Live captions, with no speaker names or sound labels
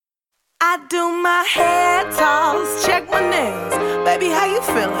I do my hair toss, check my nails. Baby, how you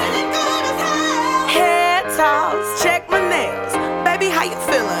feeling? Hair toss, check my nails. Baby, how you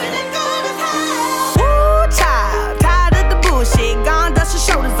feeling? Woo, child, tired of the bullshit. Gone, dust your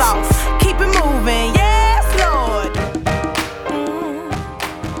shoulders off. Keep it moving, yes, Lord.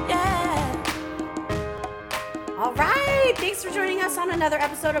 Yeah. All right, thanks for joining us on another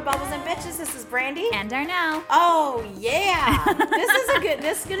episode of Bubbles and Bitches. This is Brandy and Darnell. Oh yeah, this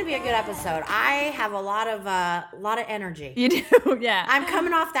is gonna be a good episode. I have a lot of energy. You do, yeah. I'm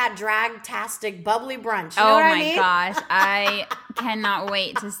coming off that drag-tastic bubbly brunch. You know what I mean? Gosh, I cannot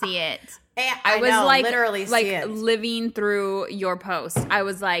wait to see it. I was know, literally living through your post. I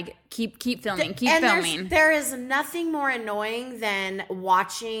was like, keep filming, keep filming. There is nothing more annoying than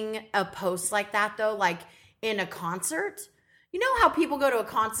watching a post like that, though, like in a concert. You know how people go to a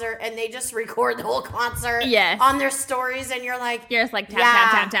concert and they just record the whole concert on their stories, and you're just like tap,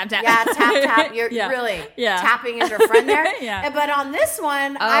 tap, tap, tap, tap. Yeah, tap, tap. You're really tapping as your friend there. But on this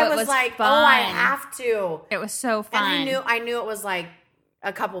one, I was like, fun. Oh, I have to. It was so fun. And I knew it was like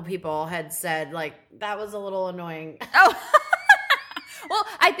a couple people had said like that was a little annoying. Oh. Well,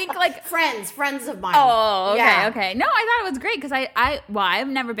 I think like friends of mine. Oh, okay. No, I thought it was great because I've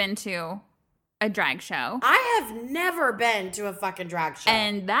never been to a drag show. I have never been to a fucking drag show.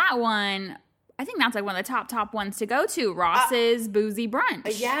 And that one, I think that's like one of the top ones to go to. Ross's Boozy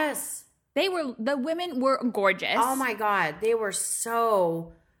Brunch. Yes. The women were gorgeous. Oh my God. They were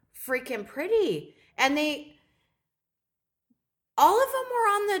so freaking pretty. And all of them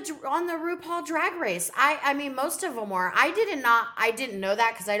were on the RuPaul Drag Race. I mean, most of them were. I didn't know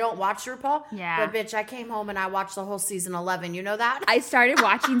that because I don't watch RuPaul. Yeah. But bitch, I came home and I watched the whole season 11. You know that? I started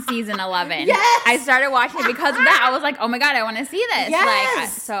watching season 11. Yes. I started watching it because of that. I was like, oh my God, I want to see this.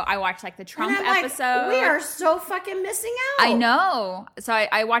 Yes. So I watched like the Trump episode. Like, we are so fucking missing out. I know. So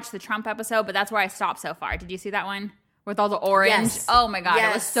I watched the Trump episode, but that's where I stopped so far. Did you see that one? With all the orange. Yes. Oh my God.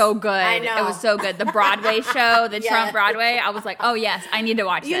 It was so good. I know. It was so good. The Broadway show, the Trump Broadway. I was like, oh yes, I need to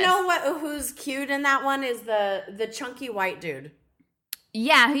watch this. You know who's cute in that one is the chunky white dude.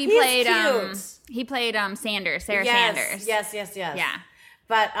 Yeah, He's played Sanders, Sarah yes, Sanders. Yes. Yeah.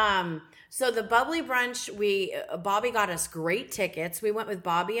 But so the bubbly brunch, Bobby got us great tickets. We went with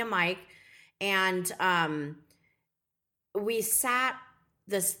Bobby and Mike, and we sat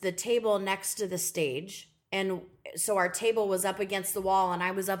the table next to the stage. And so our table was up against the wall, and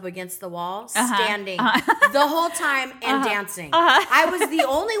I was up against the wall, standing the whole time and dancing. I was the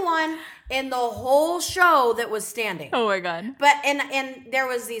only one in the whole show that was standing. Oh my God! But and there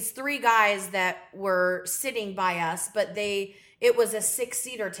was these three guys that were sitting by us, but it was a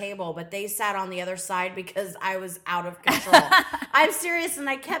 6-seater table, but they sat on the other side because I was out of control. I'm serious, and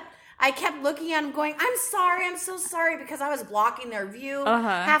I kept looking at them, going, I'm so sorry, because I was blocking their view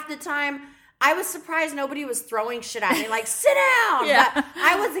half the time. I was surprised nobody was throwing shit at me, like, sit down. Yeah. But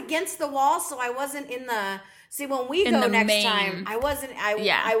I was against the wall, so I wasn't in the, see, when we go next time, I wasn't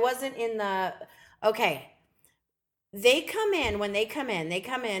in the, okay. When they come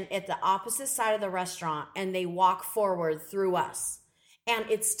in at the opposite side of the restaurant, and they walk forward through us. And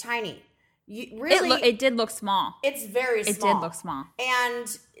it's tiny. It did look small. It's very small. It did look small.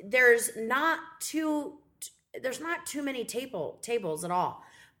 And there's not too many tables at all.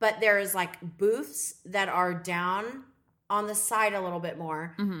 But there's like booths that are down on the side a little bit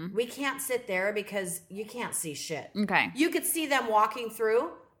more. Mm-hmm. We can't sit there because you can't see shit. Okay. You could see them walking through.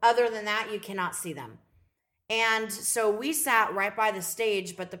 Other than that, you cannot see them. And so we sat right by the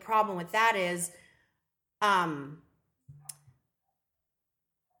stage. But the problem with that is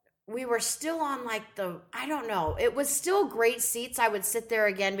we were still on like I don't know. It was still great seats. I would sit there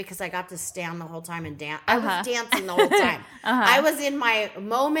again because I got to stand the whole time and dance. I was dancing the whole time. I was in my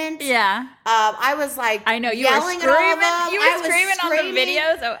moment. Yeah. I was like, I know you yelling were screaming. At all of them. You were screaming on the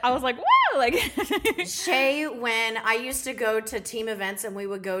videos. I was like, whoa! Like Shay, when I used to go to team events and we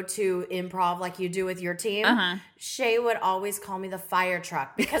would go to improv like you do with your team, Shay would always call me the fire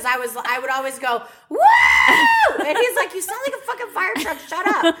truck because I would always go, woo! And he's like, you sound like a fucking fire truck. Shut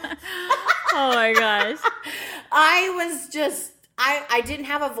up. Oh my gosh. I was just, I didn't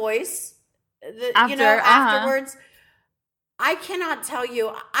have a voice, afterwards. I cannot tell you,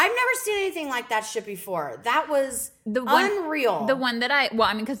 I've never seen anything like that shit before. That was unreal. The one that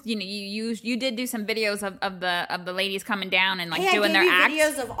because you did do some videos of the ladies coming down and like doing their acts.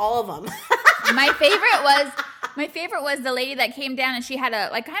 Videos of all of them. My favorite was My favorite was the lady that came down and she had a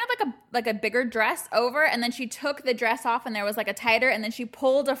kind of a bigger dress over, and then she took the dress off and there was like a tighter, and then she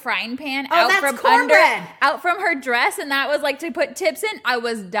pulled a frying pan out from her dress, and that was like to put tips in. I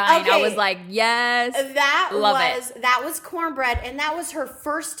was dying. Okay. I was like, yes, that was cornbread, and that was her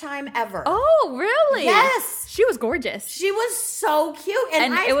first time ever. Oh, really? Yes. She was gorgeous. She was so cute,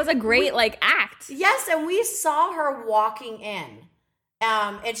 and it was a great act. Yes, and we saw her walking in.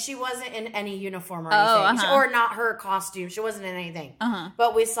 And she wasn't in any uniform or anything, or not her costume. She wasn't in anything.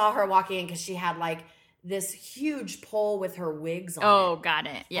 But we saw her walking in because she had like this huge pole with her wigs on. Oh, got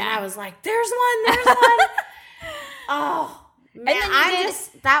it. Yeah. And I was like, "There's one." Oh man,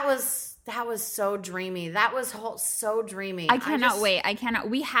 that was so dreamy. That was so dreamy. I cannot wait.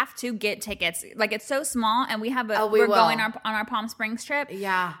 We have to get tickets. Like, it's so small, and we're will. going on our Palm Springs trip.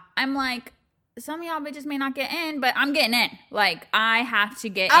 Yeah. I'm like, some of y'all bitches may not get in, but I'm getting in. Like, I have to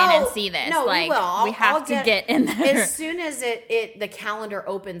get in and see this. No, like, we will. We have to get in there. As soon as the calendar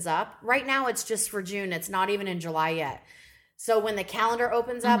opens up. Right now, it's just for June. It's not even in July yet. So when the calendar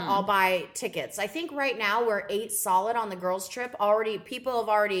opens up, I'll buy tickets. I think right now we're 8 solid on the girls trip.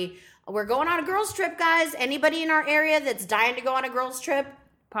 We're going on a girls trip, guys. Anybody in our area that's dying to go on a girls trip?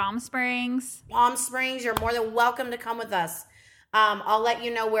 Palm Springs, you're more than welcome to come with us. I'll let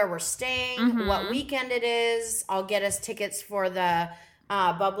you know where we're staying, what weekend it is. I'll get us tickets for the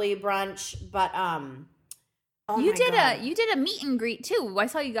bubbly brunch. But you did a meet and greet too. I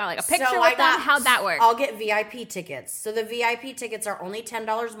saw you got like a picture with them. How'd that work? I'll get VIP tickets. So the VIP tickets are only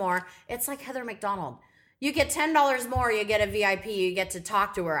 $10 more. It's like Heather McDonald. You get $10 more, you get a VIP. You get to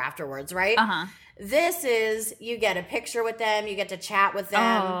talk to her afterwards, right? This is, you get a picture with them. You get to chat with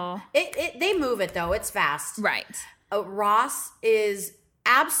them. Oh. They move it though. It's fast. Right. Ross is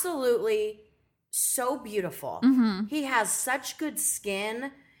absolutely so beautiful. He has such good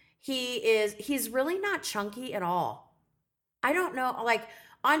skin. He's really not chunky at all. I don't know, like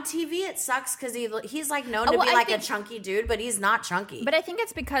on TV it sucks because he's like known to be a chunky dude, but he's not chunky. But I think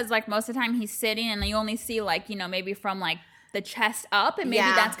it's because like most of the time he's sitting and you only see like, maybe from like the chest up, and maybe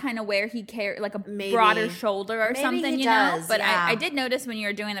that's kind of where he carries like a broader shoulder or something, know. But I did notice when you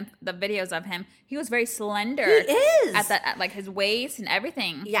were doing the videos of him, he was very slender. He is at like his waist and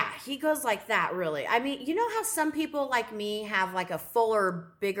everything. Yeah, he goes like that. Really, I mean, you know how some people like me have like a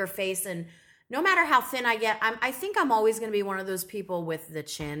fuller, bigger face, and no matter how thin I get, I think I'm always going to be one of those people with the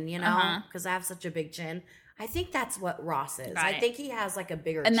chin, because I have such a big chin. I think that's what Ross is. Right. I think he has like a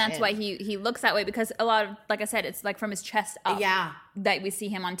bigger and chin. that's why he looks that way, because a lot of, like I said, it's like from his chest up that we see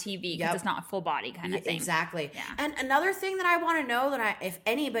him on TV, because it's not a full body kind of thing. Exactly. Yeah. And another thing that I want to know, if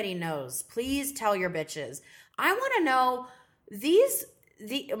anybody knows, please tell your bitches. I want to know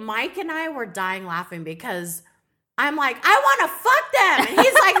Mike and I were dying laughing because I'm like, I want to fuck them. And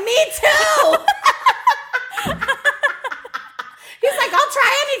he's like, me too. He's like, I'll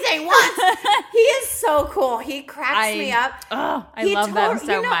try anything once. He is so cool. He cracks me up. Oh, I love them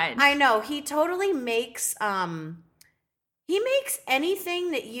so much. I know. He totally makes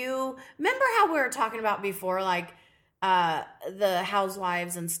anything that remember how we were talking about before, like the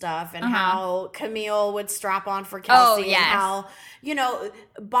housewives and stuff, and how Camille would strap on for Kelsey, and how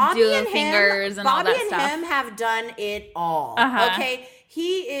Bobby and him have done it all. Okay,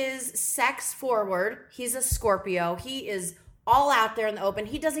 he is sex forward. He's a Scorpio. He is all out there in the open.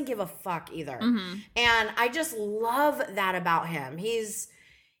 He doesn't give a fuck either. And I just love that about him. He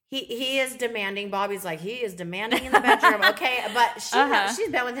is demanding. Bobby's like, he is demanding in the bedroom. Okay. But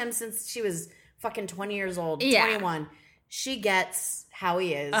she's been with him since she was fucking 20 years old, 21. She gets how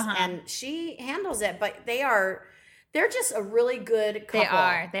he is and she handles it, but they're just a really good couple.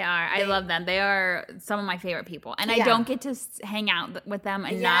 They are. I love them. They are some of my favorite people. And I don't get to hang out with them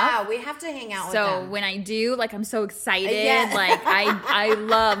enough. Yeah, we have to hang out with them. So when I do, like, I'm so excited. Yeah. Like, I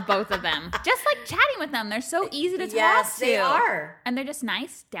love both of them. Just like chatting with them. They're so easy to talk to. Yes, they are. And they're just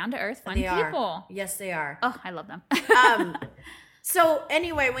nice, down-to-earth, fun people. Yes, they are. Oh, I love them. So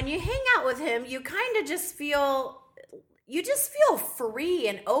anyway, when you hang out with him, you kind of just feel free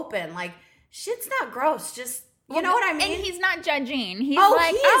and open. Like, shit's not gross. Just, you know what I mean? And he's not judging. He's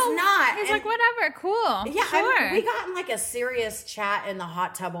like, he is not. He's like, whatever, cool. Yeah, sure. I mean, we got in like a serious chat in the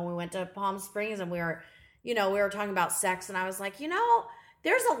hot tub when we went to Palm Springs, and we were talking about sex, and I was like,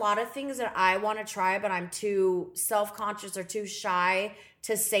 there's a lot of things that I want to try, but I'm too self-conscious or too shy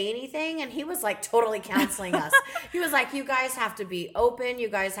to say anything. And he was like totally counseling us. He was like, you guys have to be open. You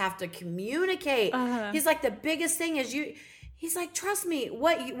guys have to communicate. He's like, the biggest thing is he's like, trust me,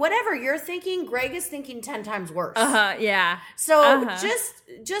 whatever you're thinking, Greg is thinking 10 times worse. Yeah. So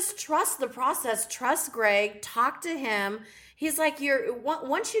just trust the process. Trust Greg. Talk to him. He's like,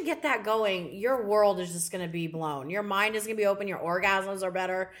 once you get that going, your world is just going to be blown. Your mind is going to be open. Your orgasms are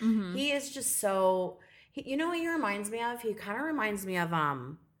better. Mm-hmm. He is just so, you know what he reminds me of? He kind of reminds me of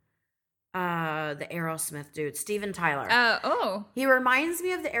the Aerosmith dude, Steven Tyler. Oh. He reminds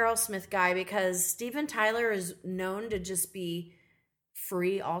me of the Aerosmith guy because Steven Tyler is known to just be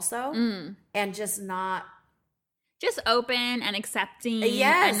free also and just not. Just open and accepting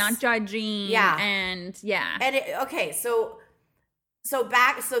and not judging. Yeah. And yeah. And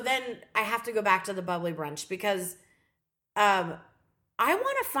So then I have to go back to the bubbly brunch because I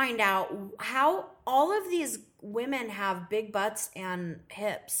want to find out how all of these women have big butts and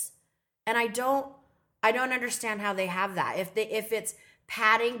hips. And I don't understand how they have that. If it's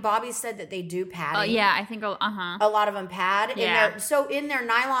padding, Bobby said that they do padding. Oh yeah, I think a lot of them pad. Yeah. In their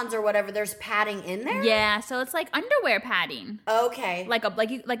nylons or whatever, there's padding in there. Yeah, so it's like underwear padding. Okay. Like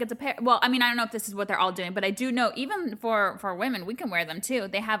it's a pair. Well, I mean, I don't know if this is what they're all doing, but I do know even for women, we can wear them too.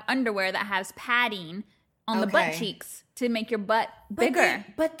 They have underwear that has padding on the butt cheeks to make your butt bigger.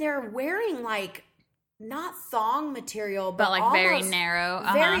 But they're wearing like not thong material, but like very narrow,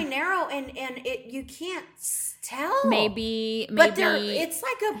 very narrow, and you can't tell. Maybe, but it's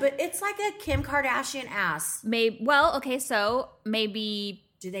like a Kim Kardashian ass. So maybe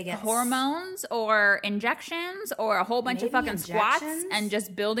do they get hormones or injections or a whole bunch of fucking squats and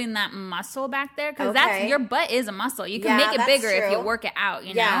just building that muscle back there? Because that's your butt is a muscle. You can make it bigger if you work it out.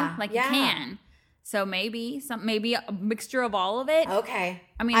 You know, you can. So maybe a mixture of all of it. Okay,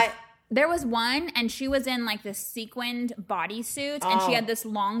 I mean. There was one, and she was in like this sequined bodysuit, and she had this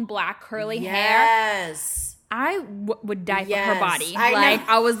long black curly hair. Yes, I would die for her body.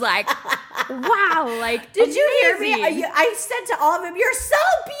 I was like, wow, like, did you hear me? I said to all of them, "You're so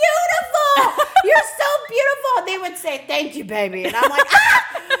beautiful. You're so beautiful." And they would say, "Thank you, baby," and I'm like,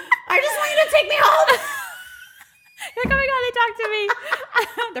 I just want you to take me home. Like, oh my God, they talk to me.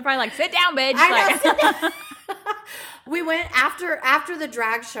 They're probably like, sit down, bitch. I know, sit down. We went after the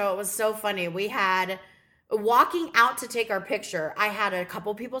drag show. It was so funny. We had walking out to take our picture. I had a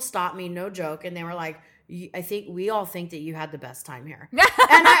couple people stop me, no joke, and they were like, "I think we all think that you had the best time here." And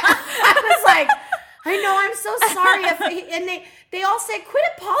I was like, "I know, I'm so sorry." And they all said, "Quit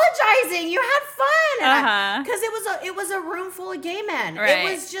apologizing. You had fun," because it was a room full of gay men. Right.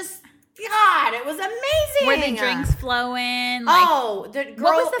 It was just. God, it was amazing. Were the drinks flowing? The girl.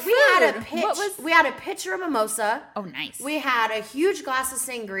 What was the food? We had a pitcher of mimosa. Oh, nice. We had a huge glass of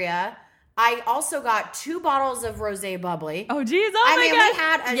sangria. I also got 2 bottles of rosé bubbly. Oh, geez. Oh, my God.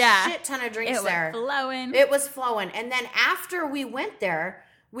 We had a shit ton of drinks there. It was flowing. And then after we went there,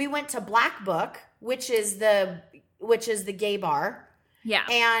 we went to Black Book, which is the gay bar. Yeah.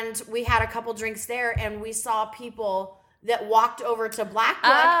 And we had a couple drinks there, and we saw people that walked over to Black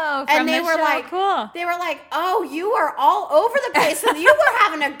Book, and they were like, cool. They were like, "Oh, you are all over the place, and you were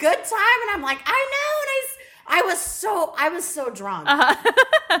having a good time." And I'm like, "I know." And I was so drunk.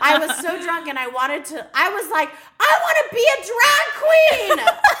 I was so drunk, and I was like, "I want to be a drag queen."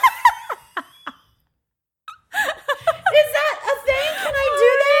 Is that a thing? Can I do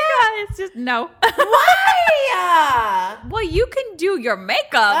that? It's just no. Why? Well, you can do your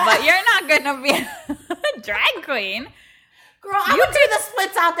makeup, but you're not gonna be a drag queen. Girl, I would do the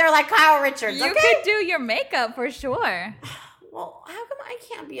splits out there like Kyle Richards. You could do your makeup for sure. Well, how come I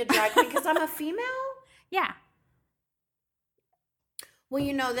can't be a drag queen? Because I'm a female? Yeah. Well,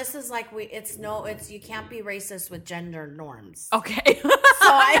 this is like you can't be racist with gender norms. Okay. So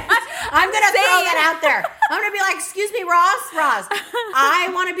I'm going to throw that out there. I'm going to be like, "Excuse me, Ross,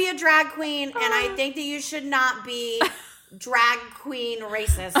 I want to be a drag queen, and I think that you should not be drag queen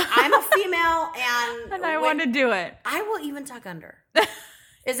racist. I'm a female, and I want to do it. I will even tuck under."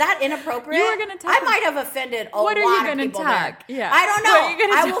 Is that inappropriate? You were going to tuck. I might have offended a lot of people. What are you going to tuck? Yeah. I don't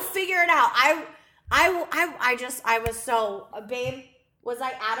know. I will figure it out. I was so, babe, was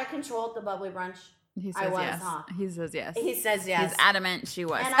I out of control at the bubbly brunch? He says yes. Huh? He says yes. He says yes. He's adamant she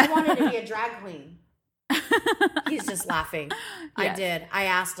was. And I wanted to be a drag queen. He's just laughing. Yes. I did. I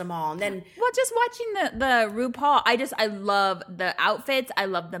asked them all. And then just watching the RuPaul, I love the outfits. I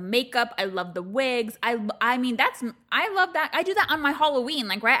love the makeup. I love the wigs. I love that. I do that on my Halloween.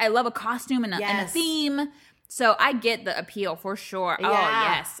 Like, right? I love a costume and a theme. So I get the appeal for sure. Yeah. Oh,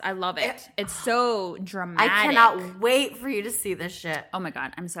 yes. I love it. It's so dramatic. I cannot wait for you to see this shit. Oh, my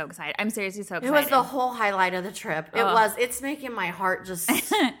God. I'm so excited. I'm seriously so excited. It was the whole highlight of the trip. It's making my heart just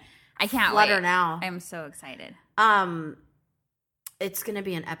I can't flutter wait. Now. I'm so excited. It's going to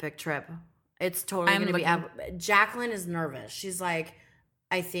be an epic trip. It's totally going to be epic. Jacqueline is nervous. She's like,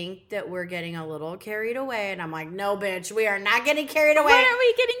 I think that we're getting a little carried away. And I'm like, no, bitch, we are not getting carried away. What are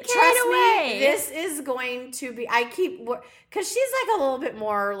we getting carried away? This is going to be, because she's like a little bit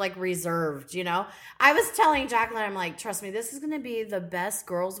more like reserved, you know? I was telling Jacqueline, I'm like, trust me, this is going to be the best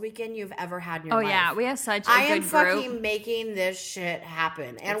girls' weekend you've ever had in your life. Oh, yeah. We have such a good group. I am fucking making this shit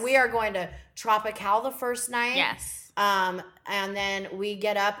happen. And we are going to Tropical the first night. Yes. And then we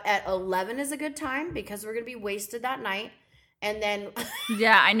get up at 11 is a good time because we're going to be wasted that night. And then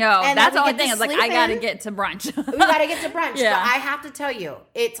yeah, I know. That's the only thing. It's like I gotta get to brunch. We gotta get to brunch. Yeah. But I have to tell you,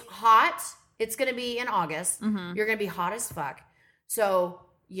 it's hot. It's gonna be in August. Mm-hmm. You're gonna be hot as fuck. So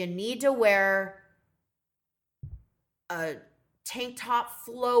you need to wear a tank top,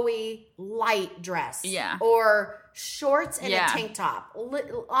 flowy, light dress. Yeah. Or shorts and a tank top.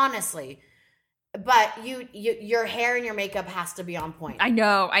 Honestly. But your hair and your makeup has to be on point. I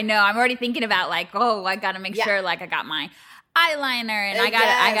know. I'm already thinking about like, oh, I gotta make sure like I got my eyeliner and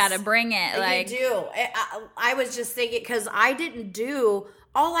I gotta bring it. Like you do. I was just thinking because I didn't do.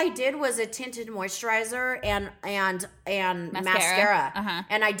 All I did was a tinted moisturizer and mascara. Uh-huh.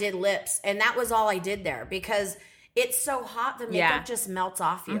 And I did lips, and that was all I did there because it's so hot the makeup just melts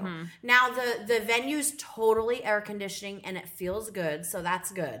off you. Mm-hmm. Now the venue's totally air conditioning and it feels good, so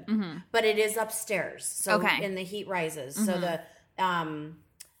that's good. Mm-hmm. But it is upstairs, so and the heat rises. Mm-hmm.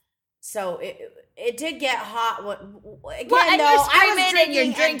 So it did get hot. Again, though, I was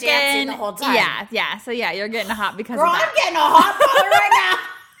drinking and dancing the whole time. Yeah. So you're getting hot because Girl, of that. I'm getting a hot bottle right now.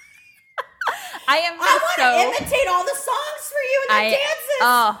 I want to imitate all the songs for you and the dances.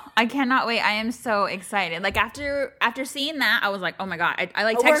 Oh, I cannot wait. I am so excited. Like after seeing that, I was like, oh my God. I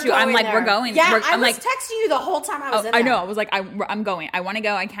like text you. I'm like, we're going. Yeah, I was texting you the whole time I was in there. I know. I was like, I'm going. I want to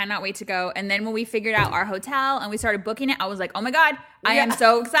go. I cannot wait to go. And then when we figured out our hotel and we started booking it, I was like, oh my God, I am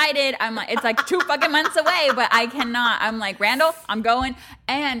so excited. I'm like, it's like 2 fucking months away, but I cannot. I'm like, Randall, I'm going.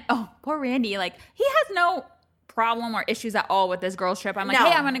 And poor Randy, like he has no problem or issues at all with this girls trip. I'm like,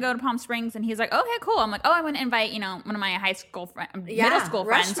 hey, I'm going to go to Palm Springs. And he's like, okay, cool. I'm like, I'm going to invite, one of my high school middle school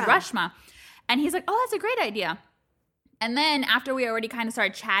friends, Rushma. And he's like, oh, that's a great idea. And then after we already kind of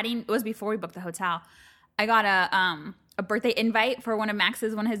started chatting, it was before we booked the hotel, I got a birthday invite for one of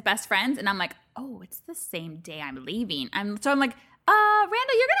his best friends. And I'm like, oh, it's the same day I'm leaving. So I'm like,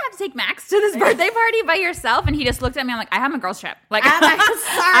 Randall, you're gonna have to take Max to this birthday party by yourself. And he just looked at me. I'm like, I have a girls trip. Like, I'm sorry,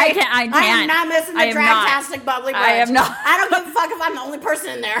 I can't. I am not missing the Dragtastic bubbly brunch. I am not. I don't give a fuck if I'm the only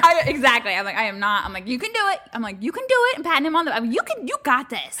person in there. Exactly. I'm like, I am not. I'm like, you can do it. I'm like, you can do it. And patting him on the. You got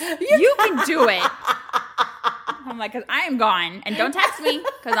this. You can do it. I'm like, because I am gone, and don't text me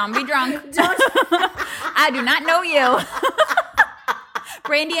because I'm gonna be drunk. I do not know you.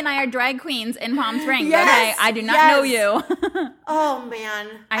 Brandy and I are drag queens in Palm Springs. Yes, okay, I do not know you. Oh man,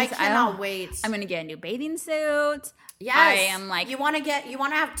 I cannot wait. I'm gonna get a new bathing suit. Yes, I am like you want to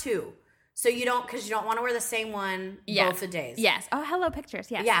have two, so you don't want to wear the same one both the days. Yes. Oh, hello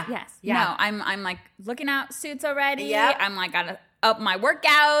pictures. Yes. Yes. Yeah. No, I'm like looking out suits already. Yeah. I'm like gotta up my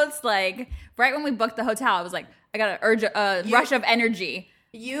workouts. Like right when we booked the hotel, I was like, I got a rush of energy.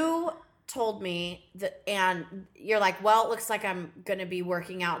 You told me that, and you're like, well, it looks like I'm gonna be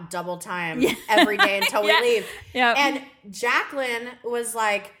working out double time every day until we leave. Yeah. And Jacqueline was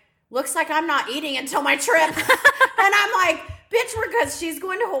like, looks like I'm not eating until my trip. And I'm like, bitch, because she's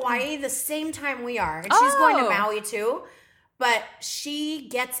going to Hawaii the same time we are, and she's going to Maui too. But she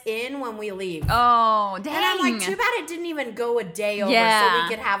gets in when we leave. Oh, dang. And I'm like, too bad it didn't even go a day over so we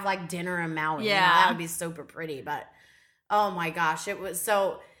could have like dinner in Maui. Yeah. That would be super pretty. But oh my gosh, it was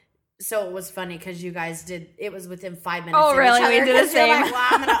so it was funny because you guys it was within 5 minutes. Oh, really? We did the same. You're like, well,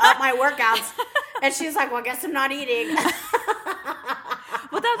 I'm going to up my workouts. And she's like, well, I guess I'm not eating.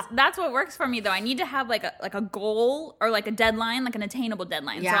 Well, that's what works for me, though. I need to have like a goal or like a deadline, like an attainable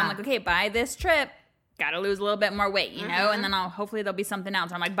deadline. Yeah. So I'm like, okay, by this trip, got to lose a little bit more weight, you know? And then hopefully there'll be something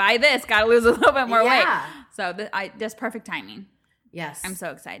else. I'm like, buy this, got to lose a little bit more weight. So this perfect timing. Yes. I'm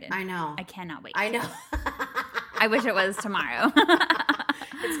so excited. I know. I cannot wait. I know. I wish it was tomorrow.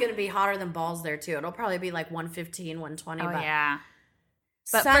 It's going to be hotter than balls there, too. It'll probably be like 115, 120. Oh, yeah.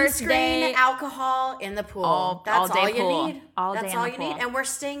 But sunscreen, alcohol in the pool. That's all you need. That's all you need. And we're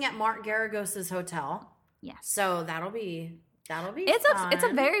staying at Mark Garagos's hotel. Yes. So that'll be fun.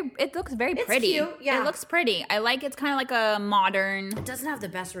 It looks very pretty. Cute, yeah. It looks pretty. I like it's kind of like a modern. It doesn't have the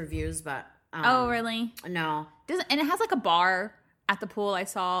best reviews, but oh, really? No. And it has like a bar at the pool. I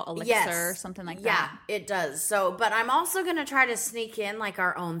saw Elixir, something like that. Yeah, it does. So, but I'm also going to try to sneak in like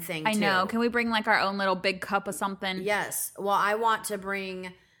our own thing, I know. Can we bring like our own little big cup of something? Yes. Well, I want to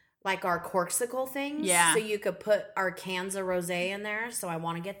bring like our corksicle things. Yeah. So you could put our cans of rosé in there. So I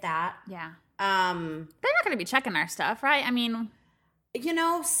want to get that. Yeah. They're not going to be checking our stuff, right? I mean,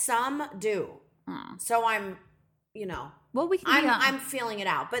 Some do. So I'm, well, we can. I'm feeling it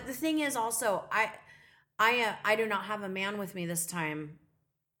out. But the thing is, also, I do not have a man with me this time,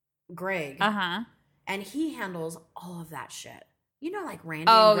 Greg. And he handles all of that shit. Like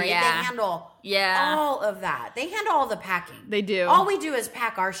Randy and Greg, they handle all of that. They handle all the packing. They do. All we do is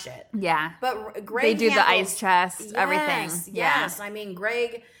pack our shit. Yeah. But Greg they do the ice chest, everything. Yes. I mean,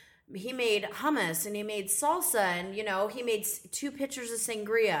 Greg, he made hummus and he made salsa and, he made 2 pitchers of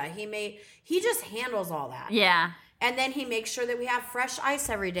sangria. He just handles all that. Yeah. And then he makes sure that we have fresh ice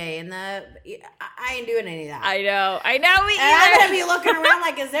every day. And I ain't doing any of that. I know. I'm going to be looking around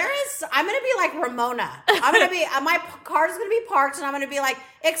like, I'm going to be like Ramona. I'm going to be, my car's going to be parked and I'm going to be like,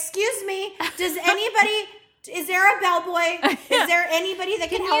 excuse me, is there a bellboy? Is there anybody that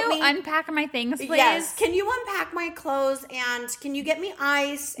can help me? Can you unpack my things, please? Yes. Can you unpack my clothes and can you get me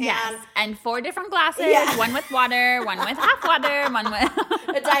ice? And 4 different glasses. Yeah. One with water, one with half water, one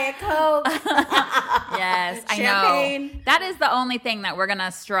with a Diet Coke. Yes, I know. That is the only thing that we're going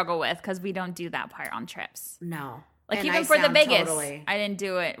to struggle with because we don't do that part on trips. No. Like, even for the Vegas, I didn't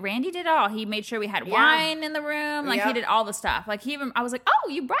do it. Randy did it all. He made sure we had wine in the room. Like, he did all the stuff. Like, I was like, oh,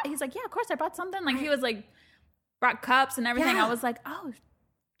 you brought, he's like, yeah, of course I brought something. Like, he was like, brought cups and everything. I was like, oh,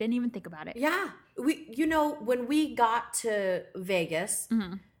 didn't even think about it. Yeah. When we got to Vegas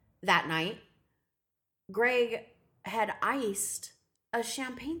that night, Greg had iced a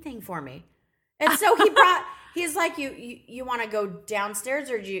champagne thing for me. And so he's like, you want to go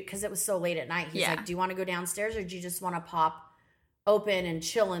downstairs or because it was so late at night. He's like, do you want to go downstairs or do you just want to pop open and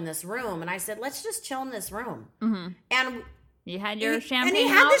chill in this room? And I said, let's just chill in this room. And you had your champagne and he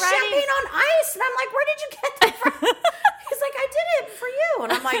had the champagne on ice. And I'm like, where did you get that from? He's like, I did it for you.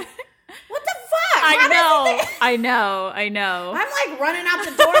 And I'm like, what the fuck? I know. I'm like running out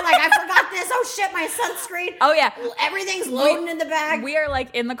the door like, I forgot this. Oh shit, my sunscreen. Oh yeah. Everything's loading in the bag. We are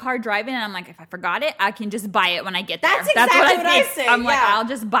like in the car driving and I'm like, if I forgot it, I can just buy it when I get there. That's exactly what I say. I'm like, I'll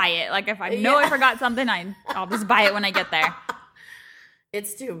just buy it. Like if I know I forgot something, I'll just buy it when I get there.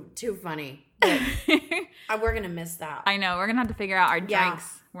 It's too funny. We're going to miss that. I know. We're going to have to figure out our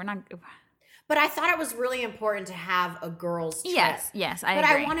drinks. We're not. But I thought it was really important to have a girls' trip. Yes, I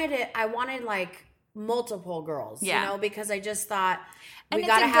agree. But I wanted like multiple girls, because I just thought we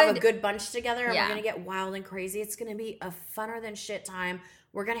got to have a good bunch together and we're going to get wild and crazy. It's going to be a funner than shit time.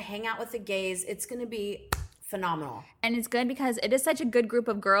 We're going to hang out with the gays. It's going to be phenomenal. And it's good because it is such a good group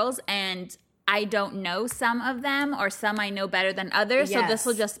of girls and I don't know some of them or some I know better than others. Yes. So this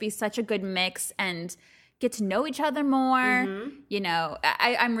will just be such a good mix and get to know each other more.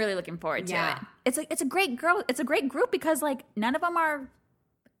 I'm really looking forward to it. It's a great group because like none of them are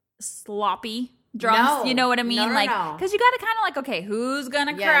sloppy drunks, you know what I mean? Because you got to kind of like, okay, who's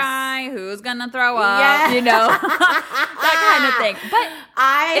gonna cry? Who's gonna throw up? That kind of thing. But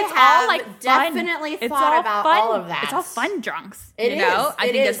it's all like definitely thought about all of that. It's all fun drunks. I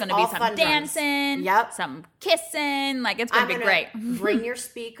think there's gonna be some dancing, some kissing. Like it's gonna be great. Bring your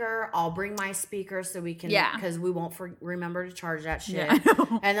speaker. I'll bring my speaker so we can. Because we won't remember to charge that shit.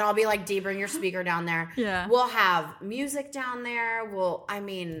 And then I'll be like, Dee, bring your speaker down there. Yeah. We'll have music down there. We'll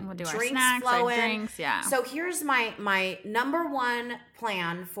do drinks snacks, flowing. Drinks, So here's my number one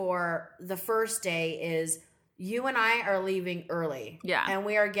plan for the first day is you and I are leaving early. Yeah. And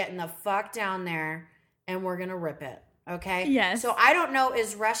we are getting the fuck down there and we're going to rip it. Okay? Yes. So I don't know,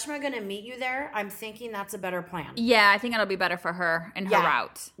 is Reshma going to meet you there? I'm thinking that's a better plan. Yeah, I think it'll be better for her in her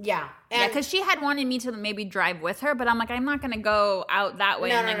route. Yeah. Because she had wanted me to maybe drive with her, but I'm like, I'm not going to go out that way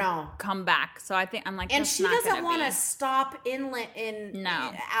and come back. So I think I'm like, and she doesn't want to stop inland.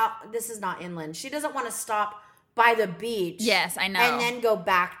 This is not inland. She doesn't want to stop by the beach. Yes, I know. And then go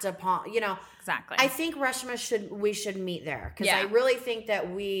back to Palm. Exactly. I think Reshma we should meet there because I really think that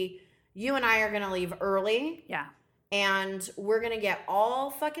you and I are going to leave early. Yeah. And we're going to get all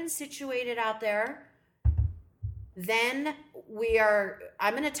fucking situated out there. Then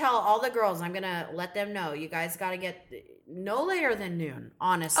I'm going to tell all the girls, I'm going to let them know, you guys got to get no later than noon,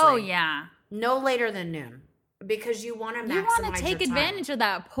 honestly. Oh, yeah. No later than noon. Because you want to maximize your time. You want to take advantage of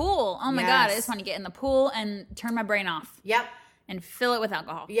that pool. Oh, my God. I just want to get in the pool and turn my brain off. Yep. And fill it with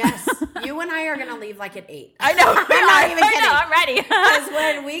alcohol. Yes. You and I are going to leave like at 8. I know. I'm not even kidding. I'm ready. Because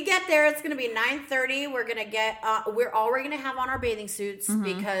when we get there, it's going to be 9:30. We're going to get, we're already going to have on our bathing suits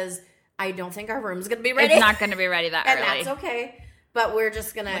because I don't think our room's going to be ready. It's not going to be ready that early. And that's okay. But we're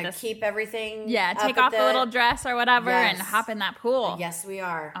just going to keep everything. Yeah, take off the little dress or whatever and hop in that pool. Yes, we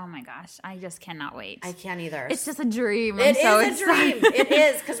are. Oh my gosh. I just cannot wait. I can't either. It's just a dream. It is a dream. It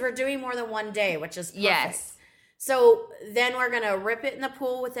is because we're doing more than one day, which is perfect. Yes. So then we're going to rip it in the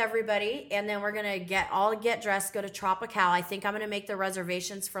pool with everybody. And then we're going to get dressed, go to Tropical. I think I'm going to make the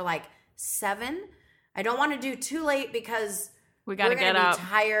reservations for like 7. I don't want to do too late because we're going to be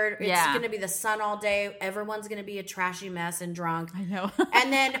tired. It's going to be the sun all day. Everyone's going to be a trashy mess and drunk. I know.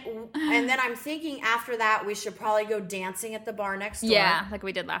 and then I'm thinking after that, we should probably go dancing at the bar next door. Yeah, like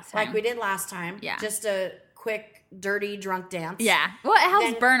we did last time. Yeah. Just a quick, dirty, drunk dance. Yeah. Well, it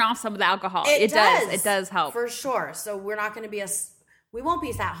helps burn off some of the alcohol. It does. It does help. For sure. So we're not going to be we won't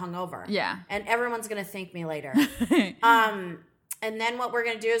be that hungover. Yeah. And everyone's going to thank me later. And then what we're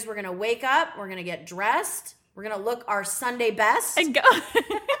going to do is we're going to wake up. We're going to get dressed. We're going to look our Sunday best. And go.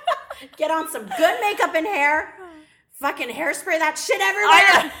 Get on some good makeup and hair. Fucking hairspray that shit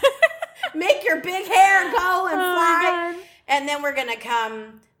everywhere. Make your big hair go and fly. And then we're going to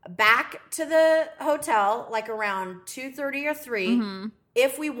come back to the hotel like around 2:30 or 3. Mm-hmm.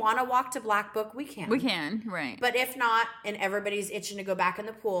 If we want to walk to Black Book, we can. We can, right. But if not, and everybody's itching to go back in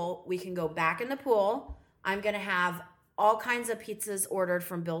the pool, we can go back in the pool. I'm going to have all kinds of pizzas ordered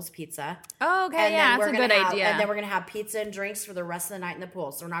from Bill's Pizza. Oh, okay, yeah, that's a good idea. And then we're going to have pizza and drinks for the rest of the night in the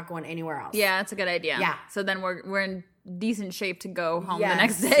pool, so we're not going anywhere else. Yeah, that's a good idea. Yeah. So then we're in decent shape to go home the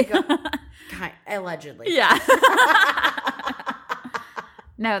next day. Allegedly. Yeah.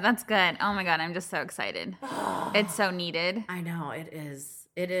 No, that's good. Oh my God, I'm just so excited. It's so needed. I know, it is.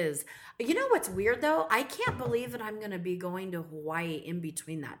 It is. You know what's weird, though? I can't believe that I'm going to be going to Hawaii in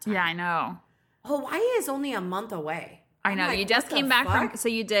between that time. Yeah, I know. Hawaii is only a month away. I know. You just came back from, so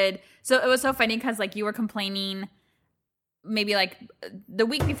you did. So it was so funny because like you were complaining maybe like the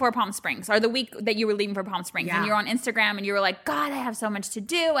week before Palm Springs or the week that you were leaving for Palm Springs and you were on Instagram and you were like, God, I have so much to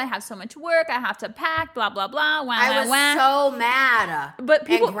do. I have so much work. I have to pack, blah, blah, blah. I was so mad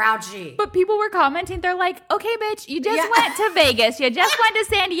and grouchy. But people were commenting. They're like, okay, bitch, you just went to Vegas. You just went to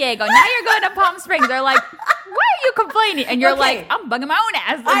San Diego. Now you're going to Palm Springs. They're like, why are you complaining? And you're like, I'm bugging my own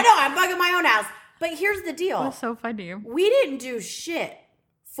ass. I know, I'm bugging my own ass. But here's the deal. That's so funny. We didn't do shit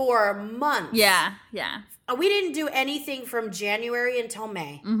for months. Yeah. We didn't do anything from January until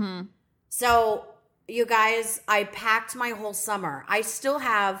May. Mm-hmm. So, you guys, I packed my whole summer. I still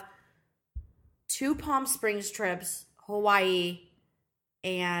have 2 Palm Springs trips, Hawaii,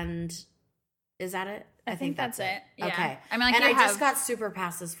 and is that it? I think that's it. Yeah. Okay. I mean, like, just got super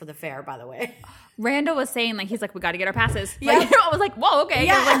passes for the fair, by the way. Randall was saying, like, he's like, we got to get our passes. Yeah. Like, I was like, whoa, okay.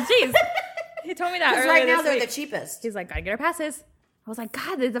 Yeah. I was like, geez. He told me that earlier right now this they're week. The cheapest. He's like, gotta get our passes. I was like,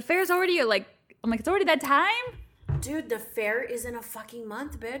 God, the fair's already like, I'm like, it's already that time? Dude, the fair is in a fucking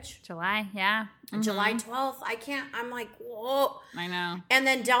month, bitch. July, yeah. Mm-hmm. July 12th. I'm like, whoa. I know. And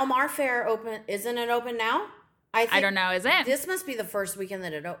then Del Mar Fair isn't it open now? I don't know, is it? This must be the first weekend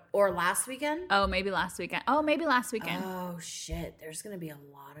that or last weekend? Oh, maybe last weekend. Oh, shit. There's going to be a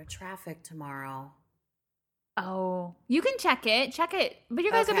lot of traffic tomorrow. Oh. You can check it. But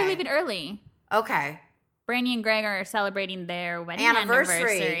you guys will be leaving early. Okay. Brandy and Greg are celebrating their wedding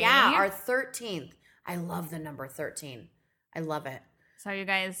anniversary. Yeah, our 13th. I love the number 13. I love it. So you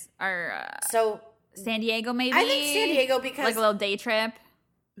guys are San Diego maybe? I think San Diego because like a little day trip.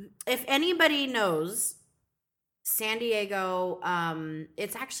 If anybody knows San Diego,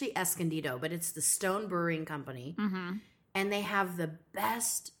 it's actually Escondido, but it's the Stone Brewing Company. Mm-hmm. And they have the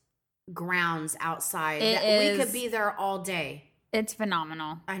best grounds outside. We could be there all day. It's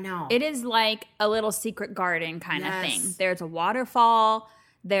phenomenal. I know. It is like a little secret garden kind of thing. There's a waterfall.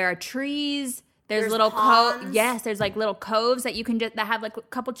 There are trees. There's little coves. Yes, there's like little coves that you can that have like a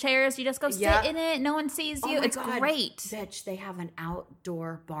couple chairs. You just go sit in it. No one sees you. It's great. Bitch, they have an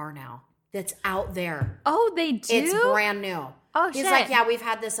outdoor bar now that's out there. Oh, they do? It's brand new. Oh, shit. He's like, yeah, we've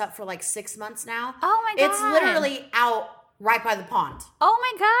had this up for like 6 months now. Oh, my God. It's literally out right by the pond. Oh,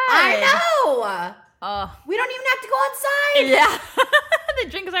 my God. I know. Oh, we don't even have to go outside. Yeah. The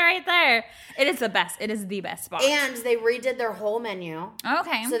drinks are right there. It is the best. It is the best spot. And they redid their whole menu.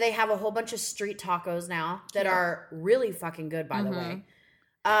 Okay. So they have a whole bunch of street tacos now that are really fucking good, by the way.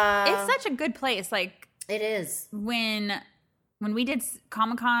 It's such a good place. Like it is. When we did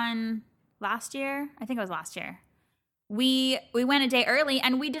Comic-Con last year, I think it was last year. We went a day early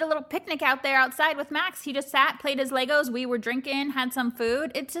and we did a little picnic out there outside with Max. He just sat, played his Legos. We were drinking, had some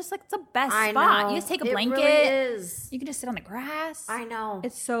food. It's just like the best spot. You just take a blanket. It really is. You can just sit on the grass. I know.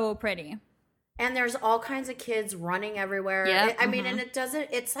 It's so pretty. And there's all kinds of kids running everywhere. Yeah. I mean, and it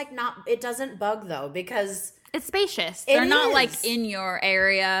doesn't bug though because it's spacious. They're not like in your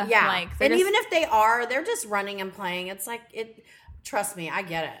area. Yeah. Like, and even if they are, they're just running and playing. It's like trust me, I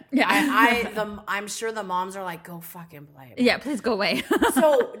get it. Yeah. I'm sure the moms are like, go fucking play. Yeah, please go away.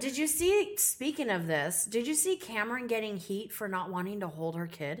 So, speaking of this, did you see Cameron getting heat for not wanting to hold her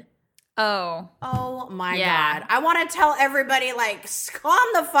kid? Oh my God. I want to tell everybody, like, calm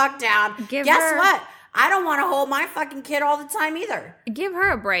the fuck down. Guess what? I don't want to hold my fucking kid all the time either. Give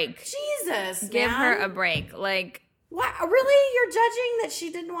her a break. Jesus, Give her a break. Like, what? Really? You're judging that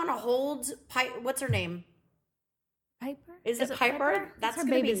she didn't want to hold What's her name? Piper? Is it Piper? That's going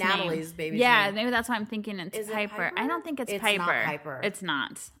to be Natalie's baby's name. Yeah, maybe that's why I'm thinking it's Piper. I don't think it's Piper. Not Piper. It's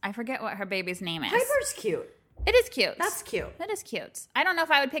not. I forget what her baby's name is. Piper's cute. It is cute. That's cute. It is cute. I don't know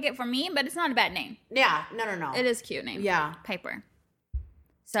if I would pick it for me, but it's not a bad name. Yeah, no. It is a cute name. Yeah. Plper.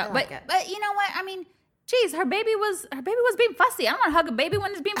 So, but you know what? I mean, geez, her baby was being fussy. I don't want to hug a baby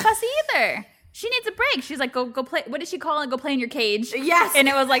when it's being fussy either. She needs a break. She's like, go play. What did she call it? Go play in your cage. Yes. And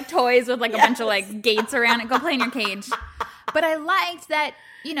it was like toys with like a bunch of like gates around it. Go play in your cage. But I liked that,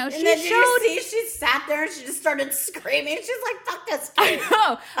 you know, she sat there and she just started screaming. She's like, fuck this kid. I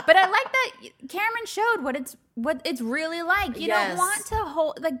know. But I like that Cameron showed what it's really like. You don't want to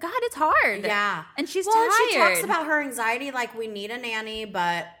hold, like, God, it's hard. Yeah. And she's tired. She talks about her anxiety, like, we need a nanny,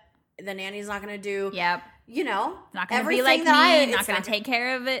 but the nanny's not going to do. Yep. You know, not going to be like me, not going to take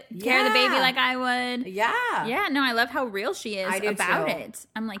care of it, care of the baby like I would. Yeah. Yeah, no, I love how real she is about it.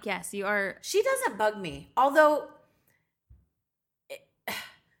 I'm like, yes, you are. She doesn't bug me. Although,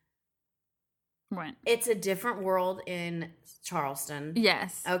 what? It's a different world in Charleston.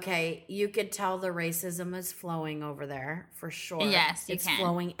 Yes. Okay, you could tell the racism is flowing over there, for sure. Yes, it's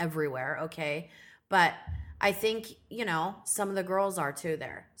flowing everywhere, okay? But I think, you know, some of the girls are too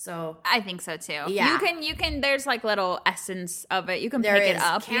there. So I think so too. Yeah. You can there's like little essence of it. You can pick it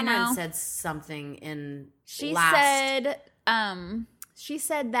up. Cameron said something in She said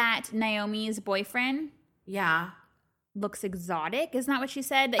that Naomi's boyfriend looks exotic. Isn't that what she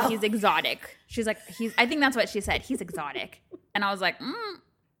said? That he's exotic. She's like, I think that's what she said. He's exotic. And I was like,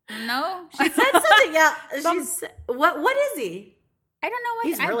 no. She said something. Yeah. What is he? I don't know what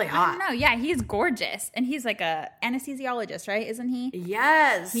he's really hot. I don't know. Yeah, he's gorgeous. And he's like a anesthesiologist, right? Isn't he?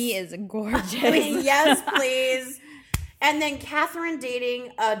 Yes. He is gorgeous. Yes, please. And then Catherine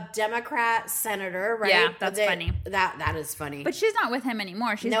dating a Democrat senator, right? Yeah, that's funny. That is funny. But she's not with him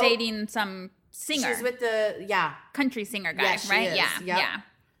anymore. She's dating some singer. She's with the country singer guy, yes, right? Is. Yeah, yep. yeah.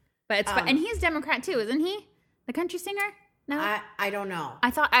 But it's fun. And he's Democrat too, isn't he? The country singer? No, I don't know.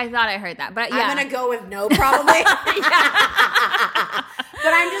 I thought I heard that, but yeah. I'm gonna go with no, probably.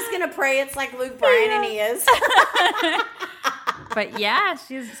 But I'm just gonna pray it's like Luke Bryan, and he is. But yeah,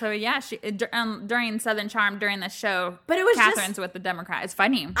 she during Southern Charm during the show. But it was Catherine's with the Democrat. It's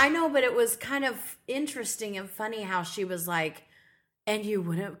funny. I know, but it was kind of interesting and funny how she was like, "And you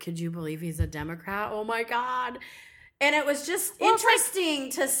wouldn't? Could you believe he's a Democrat? Oh my God!" And it was just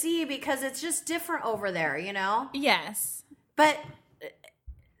interesting to see because it's just different over there, you know? Yes. But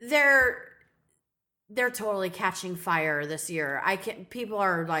they're totally catching fire this year. People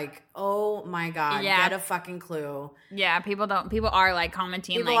are like, "Oh my God, get a fucking clue." Yeah, people are like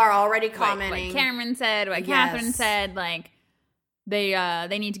commenting. People are already commenting. What Cameron said, what Catherine said, like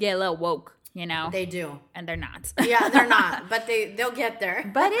they need to get a little woke, you know? They do. And they're not. Yeah, they're not, but they'll get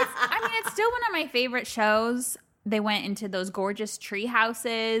there. But it's still one of my favorite shows. They went into those gorgeous tree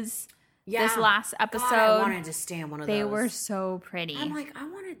houses. Yeah. This last episode. God, I wanted to stay in one of those. They were so pretty. I'm like, I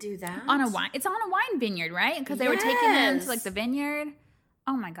want to do that. It's on a wine vineyard, right? Because they were taking them to like the vineyard.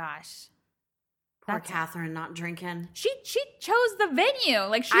 Oh my gosh. Poor Catherine not drinking. She chose the venue.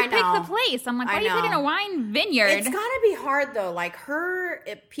 Like she picked the place. I'm like, why are you picking a wine vineyard? It's gotta be hard though. Like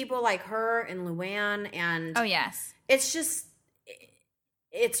people like her and Luann and oh yes. It's just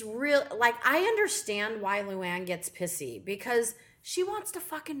it's real. Like I understand why Luann gets pissy because she wants to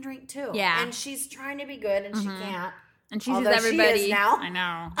fucking drink too. Yeah. And she's trying to be good and she can't. And she sees everybody. She is now. I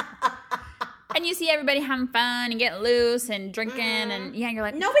know. And you see everybody having fun and getting loose and drinking and you're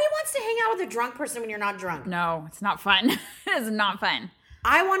like. Nobody wants to hang out with a drunk person when you're not drunk. No, it's not fun. It is not fun.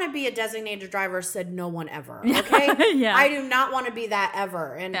 I want to be a designated driver, said no one ever. Okay? Yeah. I do not want to be that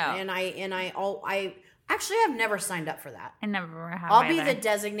ever. And I actually have never signed up for that. I never have. I'll be the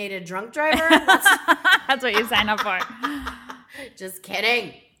designated drunk driver. That's what you sign up for. Just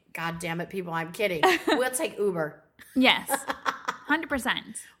kidding. God damn it, people. I'm kidding. We'll take Uber. Yes. 100%.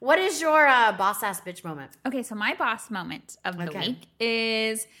 What is your boss ass bitch moment? Okay, so my boss moment of the week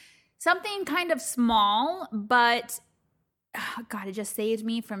is something kind of small, but God, it just saved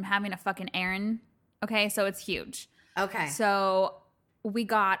me from having a fucking errand. Okay, so it's huge. Okay. So we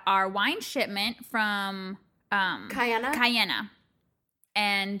got our wine shipment from Cayena.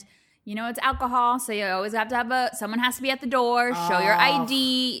 And you know, it's alcohol, so you always have to have someone has to be at the door, show your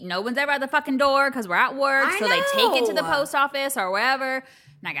ID. No one's ever at the fucking door because we're at work. So they take it to the post office or wherever. And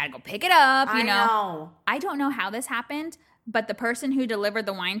I got to go pick it up, you know. I don't know how this happened, but the person who delivered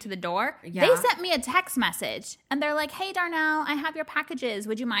the wine to the door, they sent me a text message. And they're like, hey, Darnell, I have your packages.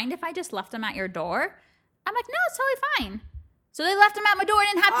 Would you mind if I just left them at your door? I'm like, no, it's totally fine. So they left them at my door. I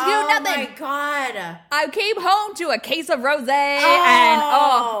didn't have to do nothing. Oh, my God. I came home to a case of rosé. And,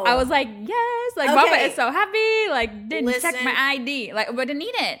 I was like, yes. Like, Mama is so happy. Like, didn't check my ID. Like, but didn't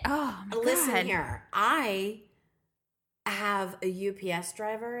need it. Oh, my God. Listen here. I have a UPS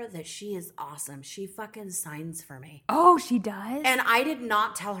driver that she is awesome. She fucking signs for me. Oh, she does? And I did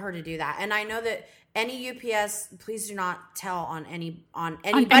not tell her to do that. And I know that any UPS, please do not tell on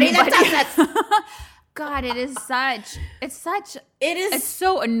anybody that does this. God, it's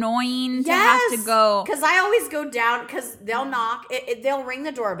so annoying to have to go. Because I always go down, because they'll knock, they'll ring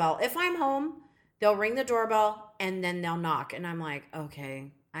the doorbell. If I'm home, they'll ring the doorbell and then they'll knock. And I'm like,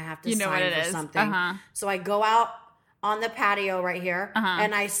 okay, I have to sign for something. So I go out on the patio right here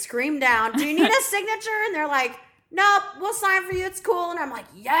and I scream down, do you need a signature? And they're like, nope, we'll sign for you. It's cool. And I'm like,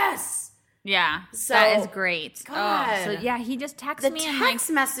 yes. Yeah, so, that is great. God. Oh, so yeah, he just texted me and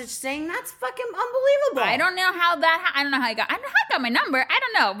text message saying that's fucking unbelievable. I don't know how I don't know how he got my number. I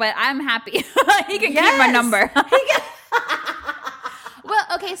don't know, but I'm happy. He can keep my number. Well,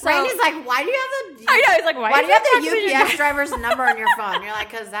 okay, so Randy's like, why do you have the? I know, he's like, why do you have the UPS driver's number on your phone? You're like,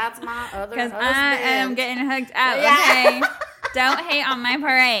 because that's my other husband. Because I am getting hooked up. Okay, don't hate on my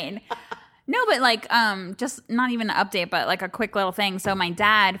parade. No, but like, just not even an update, but like a quick little thing. So my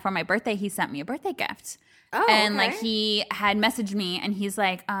dad, for my birthday, he sent me a birthday gift. Oh, and like he had messaged me and he's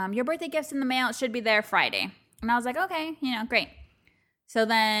like, your birthday gift's in the mail. It should be there Friday. And I was like, okay, great. So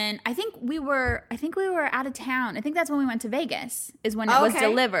then I think we were out of town. I think that's when we went to Vegas is when it was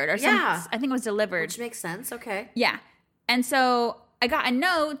delivered or something. I think it was delivered. Which makes sense. Okay. Yeah. And so I got a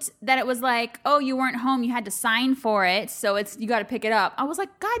note that it was like, oh, you weren't home. You had to sign for it. So you got to pick it up. I was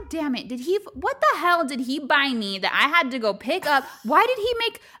like, God damn it. What the hell did he buy me that I had to go pick up? Why did he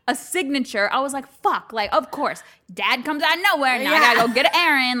make a signature? I was like, fuck. Like, of course. Dad comes out of nowhere. Now I got to go get an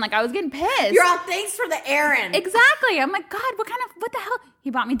errand. Like, I was getting pissed. You're all, thanks for the errand. Exactly. I'm like, God, what the hell? He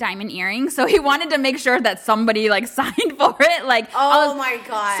bought me diamond earrings. So he wanted to make sure that somebody like signed for it. Like, oh my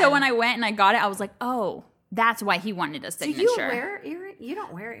God. So when I went and I got it, I was like, oh. That's why he wanted a signature. Do you wear earrings? You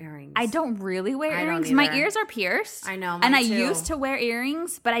don't wear earrings. I don't really wear earrings. My ears are pierced. I know, and I used to wear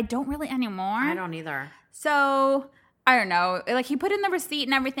earrings, but I don't really anymore. I don't either. So, I don't know. Like, he put in the receipt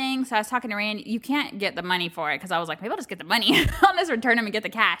and everything, so I was talking to Rand. You can't get the money for it, because I was like, maybe I'll just get the money. I'll just return them and get the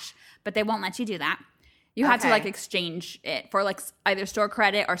cash. But they won't let you do that. You have to, like, exchange it for, like, either store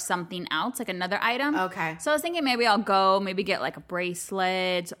credit or something else, like another item. Okay. So I was thinking maybe I'll go, maybe get, like, a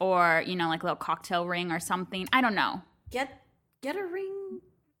bracelet or, like a little cocktail ring or something. I don't know. Get a ring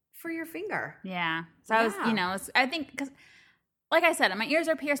for your finger. Yeah. So I was, I think, because, like I said, my ears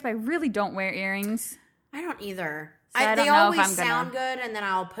are pierced, but I really don't wear earrings. I don't either. So they always sound good, and then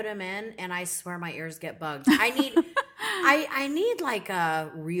I'll put them in, and I swear my ears get bugged. I need... I need like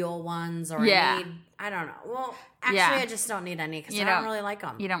real ones, or I don't know. Well, actually, I just don't need any because I don't really like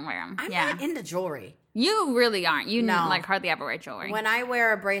them. You don't wear them. I'm not into jewelry. You really aren't. You like hardly ever wear jewelry. When I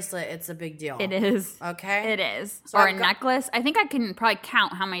wear a bracelet, it's a big deal. It is. Okay? It is. So or a necklace. I think I can probably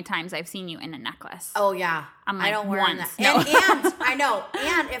count how many times I've seen you in a necklace. Oh, yeah. I don't wear that. No. And I know.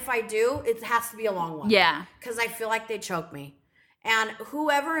 And if I do, it has to be a long one. Yeah. Because I feel like they choke me. And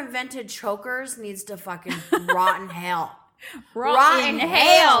whoever invented chokers needs to fucking rot in hell. Rot in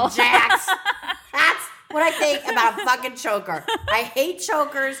hell, Jax. That's what I think about a fucking choker. I hate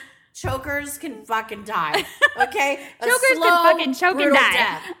chokers. Chokers can fucking die. Okay? Chokers can fucking choke and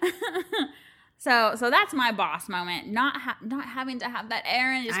die. So that's my boss moment. Not having to have that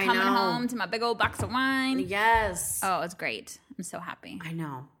errand, just coming home to my big old box of wine. Yes. Oh, it's great. I'm so happy. I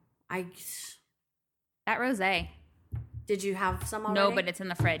know. That rosé. Did you have some already? No, but it's in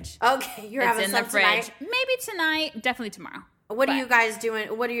the fridge. Okay, you're having some tonight? Maybe tonight, definitely tomorrow. What are you guys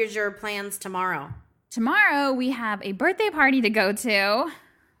doing? What are your plans tomorrow? Tomorrow, we have a birthday party to go to.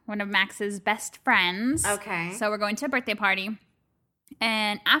 One of Max's best friends. Okay. So we're going to a birthday party.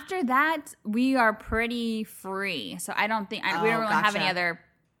 And after that, we are pretty free. So I don't think, we don't really have any other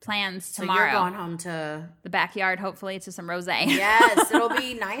plans tomorrow. So you're going home to the backyard, hopefully, to some rosé. Yes, it'll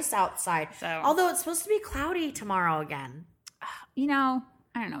be nice outside. So, although it's supposed to be cloudy tomorrow again. I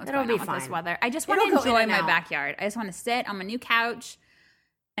don't know what's going on with this weather. I just want to enjoy my backyard. I just want to sit on my new couch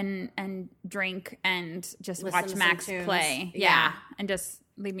and drink and just watch Max play. Yeah. And just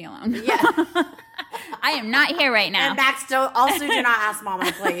leave me alone. Yeah. I am not here right now. And Max, also do not ask Mama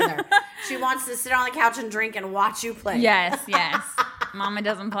to play either. She wants to sit on the couch and drink and watch you play. Yes. Mama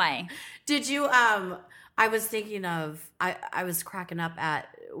doesn't play. Did you, I was thinking of, I was cracking up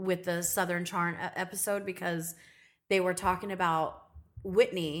with the Southern Charm episode because they were talking about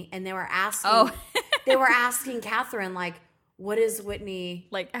Whitney, and they were asking Catherine, like, what is Whitney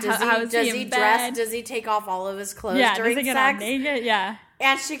like? Does he dress? Does he take off all of his clothes during sex? Get naked? Yeah.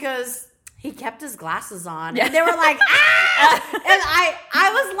 And she goes, he kept his glasses on. Yeah. And they were like, ah! And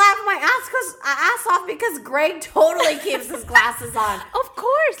I was laughing my ass off because Greg totally keeps his glasses on. Of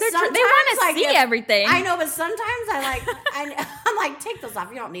course. They want to see everything. I know, but sometimes I'm like, take those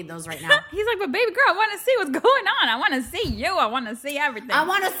off. You don't need those right now. He's like, but baby girl, I want to see what's going on. I want to see you. I want to see everything. I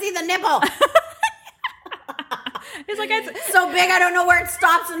want to see the nipple. He's like, it's so big I don't know where it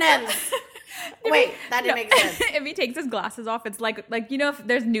stops and ends. Wait, that didn't make sense. If he takes his glasses off, it's like you know, if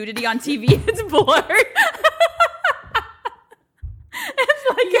there's nudity on TV, it's blurred. It's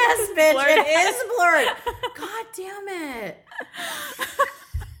like, yes, bitch, blurred. It is blurred. God damn it.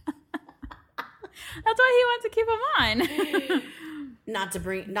 That's why he wants to keep him on.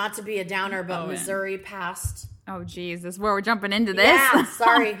 Not to be a downer, but Missouri passed. Oh, geez, this is where we're jumping into this. Yeah,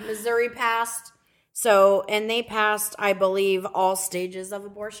 sorry, Missouri passed. So, and they passed, I believe, all stages of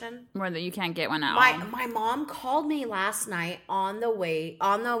abortion. Where that you can't get one at all. My mom called me last night on the way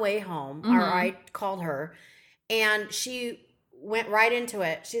home, or I called her, and she went right into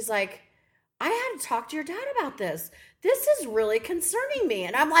it. She's like, I had to talk to your dad about this. This is really concerning me.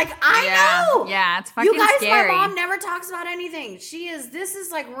 And I'm like, I know. Yeah, it's fucking scary. My mom never talks about anything. This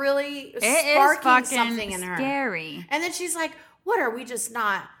is like really sparking something in her. Scary. And then she's like, what, are we just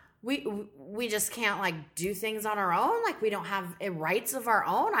not... We just can't like do things on our own. Like we don't have rights of our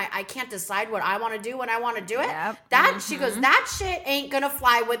own. I can't decide what I want to do when I want to do it. Yep. She goes, that shit ain't gonna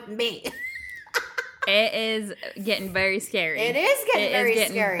fly with me. It is getting very scary. It is getting very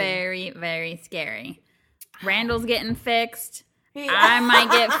scary. Very, very scary. Randall's getting fixed. I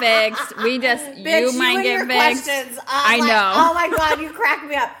might get fixed. You might get fixed. I know. Oh my God, you crack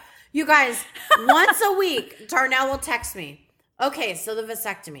me up. You guys, once a week, Darnell will text me. Okay, so the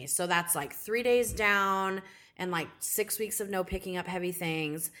vasectomy. So that's like 3 days down and like 6 weeks of no picking up heavy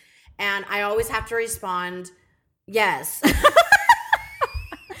things. And I always have to respond, yes. You know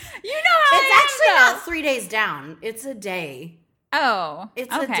how it's actually not 3 days down. It's a day. Oh,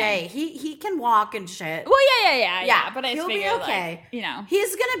 it's a day. He can walk and shit. Well, yeah. But he'll be okay. Like,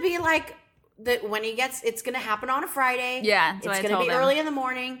 he's gonna be like when he gets. It's gonna happen on a Friday. Yeah, it's gonna be early in the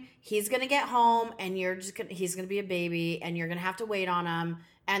morning. He's gonna get home, and he's gonna be a baby, and you're gonna have to wait on him,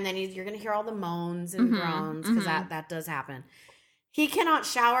 and then you're gonna hear all the moans and groans because that does happen. He cannot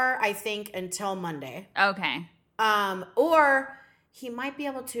shower, I think, until Monday. Okay. Or he might be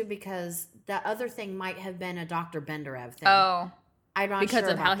able to because the other thing might have been a Dr. Benderev thing. Oh. I'm not because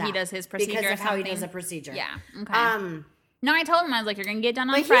sure of how he does his procedure. Because of how he does a procedure. Yeah. Okay. No, I told him, I was like, you're going to get done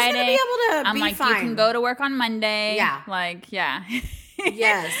on Friday. He's going to be able to I'm like, fine. You can go to work on Monday. Yeah. Like, yeah.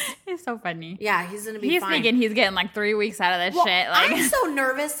 Yes. It's so funny. Yeah, he's going to be fine. He's thinking he's getting like 3 weeks out of this shit. Like, I'm so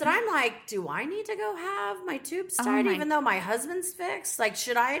nervous that I'm like, do I need to go have my tubes tied even though my husband's fixed? Like,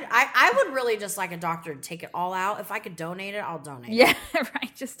 should I would really just like a doctor to take it all out. If I could donate it, I'll donate it. Yeah,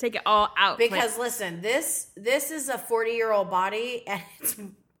 right. Just take it all out. Because listen, this is a 40-year-old body and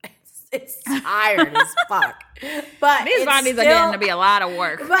it's tired as fuck. But these bodies are getting to be a lot of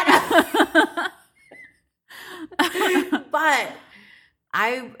work. But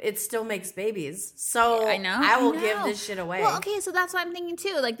it still makes babies. So I know. I will give this shit away. Well, okay, so that's what I'm thinking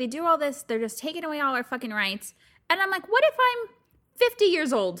too. Like they do all this, they're just taking away all our fucking rights. And I'm like, what if I'm 50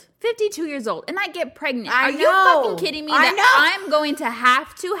 years old, 52 years old, and I get pregnant? Are you fucking kidding me that I'm going to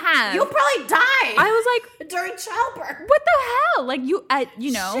have You'll probably die. I was like, during childbirth. What the hell? Like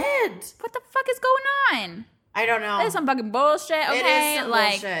Shit. What the fuck is going on? I don't know. That is some fucking bullshit, okay? It is some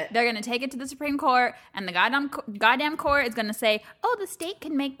bullshit. They're going to take it to the Supreme Court, and the goddamn court is going to say, oh, the state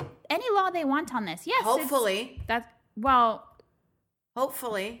can make any law they want on this. Yes. Hopefully.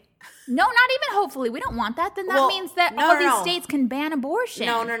 Hopefully. No, not even hopefully. We don't want that. Then that means that all these states can ban abortion.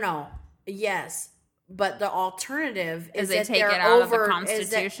 No. Yes. But the alternative is they that take it out of the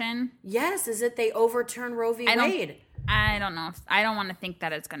Constitution? Is that they overturn Roe v. Wade. I don't know. I don't want to think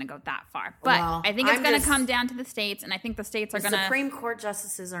that it's going to go that far. But I think it's going to come down to the states, and I think the states are going to... The Supreme Court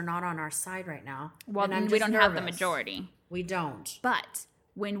justices are not on our side right now. Well, we don't have the majority. We don't. But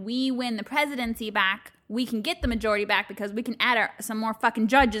when we win the presidency back, we can get the majority back because we can add some more fucking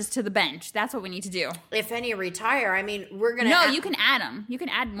judges to the bench. That's what we need to do. If any retire, I mean, we're going to... No, you can add them. You can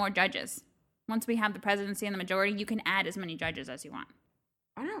add more judges. Once we have the presidency and the majority, you can add as many judges as you want.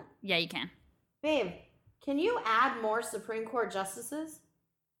 I don't... Yeah, you can. Babe, can you add more Supreme Court justices?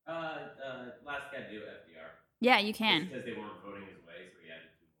 Last guy to do FDR. Yeah, you can. Because they weren't voting his way, so he added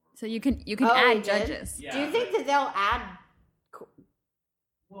 2 more. So you can add judges. Yeah, do you think that they'll add?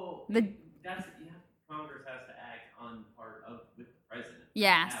 Well, Congress has to act on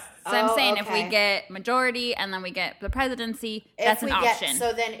Yes. So I'm saying if we get majority and then we get the presidency, that's an option.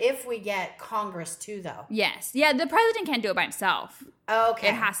 So then if we get Congress too, though. Yes. Yeah, the president can't do it by himself. Okay.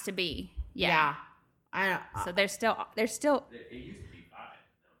 It has to be. Yeah. I know. So there's still. It used to be 5.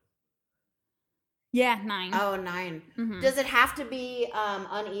 Yeah, 9. Oh, 9. Mm-hmm. Does it have to be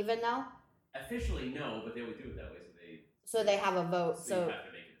uneven though? Officially, no, but they would do it that way. So they have a vote. So you have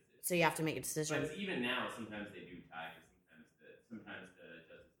to make a decision. So you have to make a decision. But even now, sometimes they do tie. Sometimes the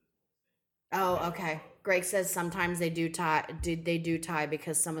justices. Oh, okay. Greg says sometimes they do tie. They do tie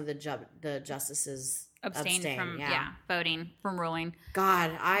because some of the justices abstain from voting, from ruling.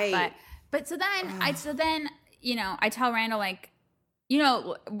 God, But so then I tell Randall, like,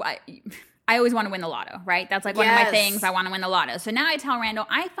 I always want to win the lotto, right? That's like one of my things. I want to win the lotto. So now I tell Randall,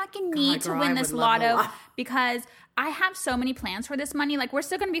 I fucking need to win this lotto because I have so many plans for this money. Like, we're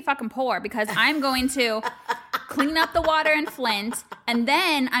still going to be fucking poor because I'm going to clean up the water in Flint, and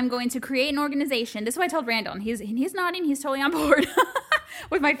then I'm going to create an organization. This is what I told Randall, and he's nodding. He's totally on board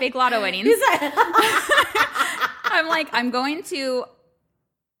with my fake lotto winnings. I'm like, I'm going to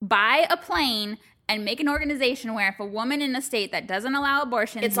buy a plane and make an organization where if a woman in a state that doesn't allow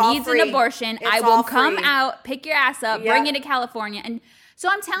abortion needs an abortion, I will come out, pick your ass up, bring you to California. And so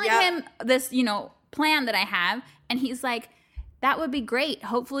I'm telling him this, plan that I have, and he's like, that would be great.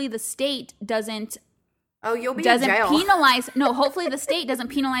 Hopefully the state doesn't you'll be in jail. Penalize. No, hopefully the state doesn't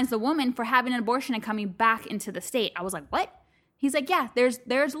penalize the woman for having an abortion and coming back into the state. I was like, what? He's like, yeah,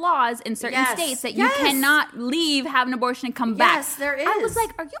 there's laws in certain states that you cannot leave, have an abortion, and come back. Yes, there is. I was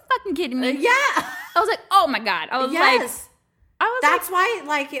like, are you fucking kidding me? Yeah. I was like, oh my God. That's why,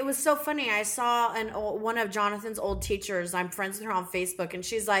 like, it was so funny. I saw one of Jonathan's old teachers. I'm friends with her on Facebook, and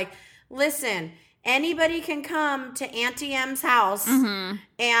she's like, listen, anybody can come to Auntie M's house, and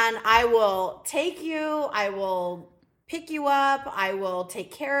I will take you. I will pick you up. I will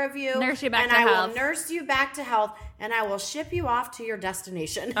take care of you. Nurse you back to health. And I will nurse you back to health, and I will ship you off to your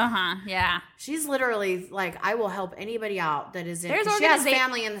destination. Yeah. She's literally like, I will help anybody out that is in. She has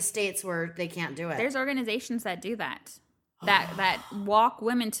family in the States where they can't do it. There's organizations that do that. That walk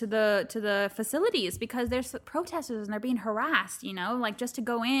women to the facilities because there's protesters and they're being harassed, like just to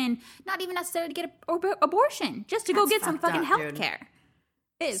go in, not even necessarily to get an abortion, just to go get some fucking health care.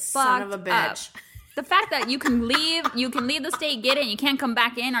 It is son of a bitch. Up. The fact that you can leave the state, get it, and you can't come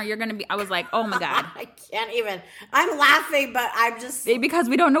back in, or you're gonna be. I was like, oh my God, I can't even. I'm laughing, but I'm just because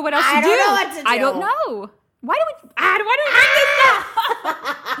we don't know what else to do. I don't know what to do. I don't know. Why do we bring this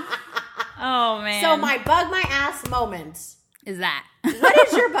up? Oh man. So my bug my ass moment is that. What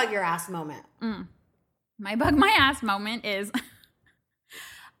is your bug your ass moment? My bug my ass moment is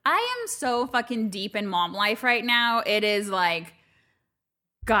I am so fucking deep in mom life right now. It is like,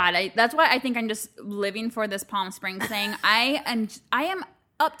 God, that's why I think I'm just living for this Palm Springs thing. I am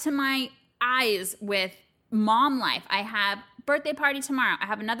up to my eyes with mom life. I have birthday party tomorrow. I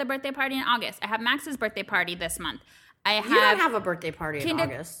have another birthday party in August. I have Max's birthday party this month. You don't have a birthday party in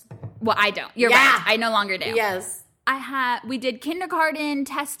August. Well, I don't. You're right. I no longer do. Yes. We did kindergarten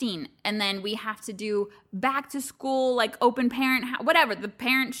testing, and then we have to do back to school, like open parent, whatever, the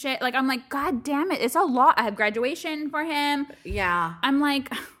parent shit. Like, I'm like, God damn it. It's a lot. I have graduation for him. Yeah. I'm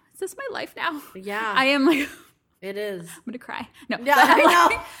like, is this my life now? Yeah. I am like, it is. I'm going to cry. No. Yeah,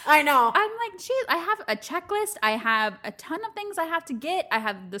 I know. I'm like, geez, I have a checklist. I have a ton of things I have to get. I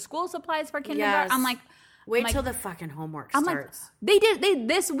have the school supplies for kindergarten. Yes. I'm like, wait till the fucking homework starts. Like, they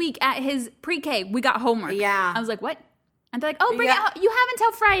this week at his pre-K, we got homework. Yeah. I was like, what? And they're like, oh, bring it home. You have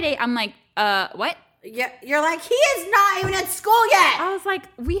until Friday. I'm like, what? Yeah, you're like, he is not even at school yet. I was like,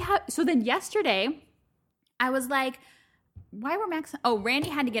 so then yesterday, I was like, why were Max? Oh, Randy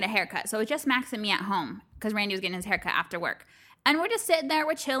had to get a haircut. So it was just Max and me at home because Randy was getting his haircut after work. And we're just sitting there,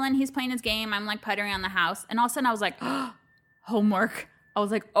 we're chilling. He's playing his game. I'm like puttering on the house. And all of a sudden I was like, oh, homework. I was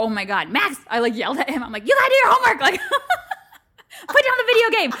like, oh my God, Max. I like yelled at him. I'm like, you gotta do your homework. Like, put down the video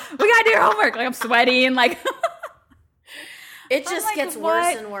game. We gotta do your homework. Like, I'm sweating. Like, it just gets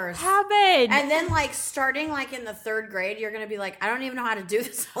worse and worse. Happened. And then, like, starting like in the 3rd grade, you're gonna be like, I don't even know how to do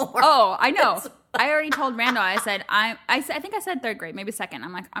this homework. Oh, I know. I already told Randall. I said, I think I said 3rd grade, maybe 2nd.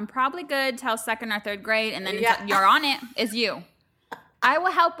 I'm like, I'm probably good till 2nd or 3rd grade, and then you're on it. Is you. I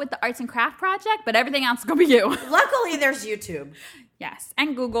will help with the arts and craft project, but everything else is gonna be you. Luckily, there's YouTube. Yes,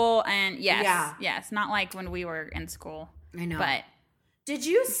 and Google, and yes, not like when we were in school. I know. But did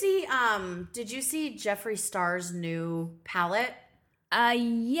you see Jeffree Star's new palette?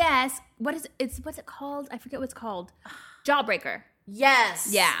 Yes. What's it called? I forget what it's called. Jawbreaker. Yes.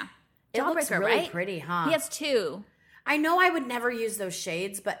 Yeah. It Jawbreaker, looks really right? pretty, huh? He has 2. I know I would never use those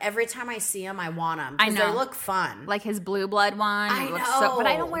shades, but every time I see them, I want them because they look fun. Like his blue blood one. I know. But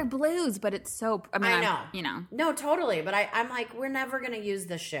I don't wear blues, but it's so, I know. You know. No, totally. But I'm like, we're never going to use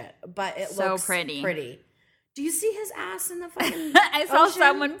this shit. But it looks pretty. Do you see his ass in the fucking I saw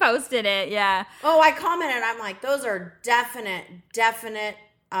someone posted it, yeah. Oh, I commented. I'm like, those are definite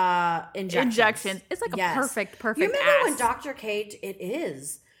injections. It's like a perfect You remember ass. when Dr. K, it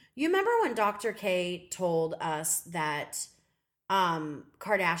is. You remember when Dr. K told us that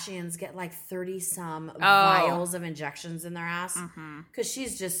Kardashians get like 30-some vials of injections in their ass? Because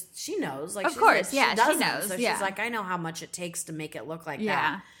she knows. Like, of course, she knows. So she's like, I know how much it takes to make it look like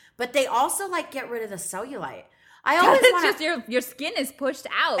that. But they also like get rid of the cellulite. I always want just your skin is pushed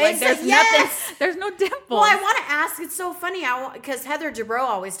out. Like there's nothing. There's no dimples. Well, I want to ask. It's so funny because Heather Dubrow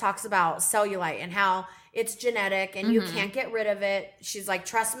always talks about cellulite and how it's genetic and you can't get rid of it. She's like,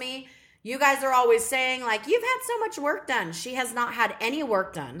 trust me. You guys are always saying like you've had so much work done. She has not had any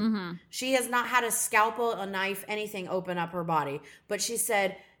work done. She has not had a scalpel, a knife, anything open up her body. But she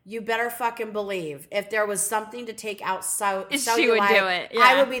said, you better fucking believe if there was something to take out cellulite, she would do it. Yeah.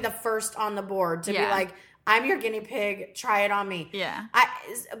 I would be the first on the board to be like, I'm your guinea pig. Try it on me. Yeah.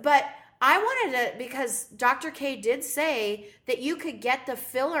 But I wanted to, because Dr. K did say that you could get the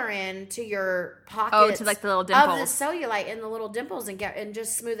filler into your pockets. Oh, to like the little dimples. Of the cellulite in the little dimples and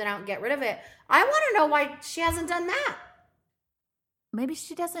just smooth it out and get rid of it. I want to know why she hasn't done that. Maybe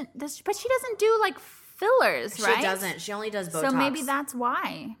she doesn't, but she doesn't do like fillers, right? She doesn't. She only does Botox. So maybe that's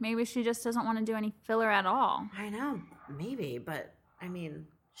why. Maybe she just doesn't want to do any filler at all. I know. Maybe, but I mean...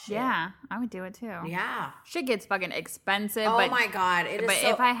 Shit. Yeah, I would do it too. Yeah. Shit gets fucking expensive. Oh my God. It is but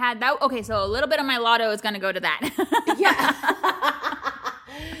if I had that, okay, so a little bit of my lotto is going to go to that. Yeah.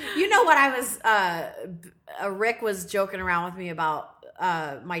 You know what I was, Rick was joking around with me about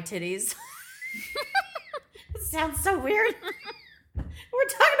my titties. It sounds so weird. We were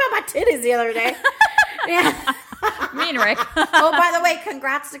talking about my titties the other day. Yeah. Me and Rick. Oh, by the way,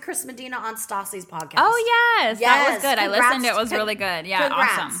 congrats to Chris Medina on Stassi's podcast. Oh, yes. That was good. Congrats. I listened. It was really good. Yeah,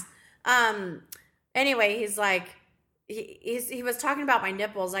 congrats. Awesome. Anyway, he's like, he was talking about my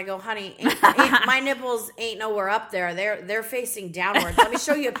nipples. I go, honey, my nipples ain't nowhere up there. They're facing downwards. Let me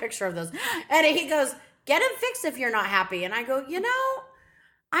show you a picture of those. And he goes, get them fixed if you're not happy. And I go, I'm not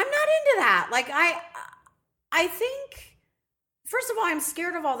into that. Like, I think... First of all, I'm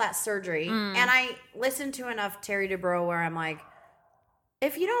scared of all that surgery. And I listen to enough Terry Dubrow where I'm like,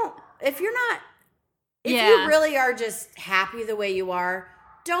 if you really are just happy the way you are,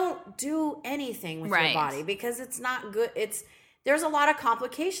 don't do anything with your body because it's not good. There's a lot of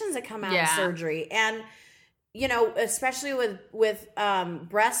complications that come out of surgery. And, especially with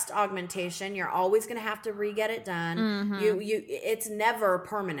breast augmentation, you're always going to have to re-get it done. It's never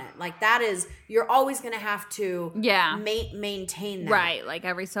permanent. Like that is, you're always going to have to maintain that. Right. Like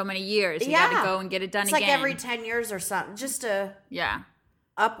every so many years, you got to go and get it done again. It's like every 10 years or something, just to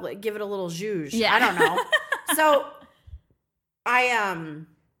give it a little zhuzh. Yeah. I don't know. So I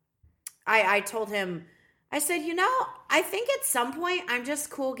told him, I said, I think at some point I'm just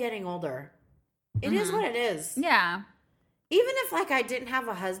cool getting older. It is what it is. Yeah. Even if like I didn't have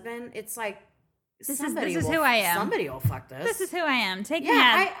a husband, it's like this is who I am. Somebody will fuck this. This is who I am. Take me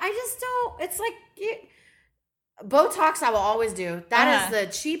out. I just don't. It's like Botox. I will always do. That is the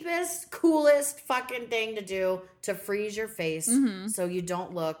cheapest, coolest fucking thing to do to freeze your face so you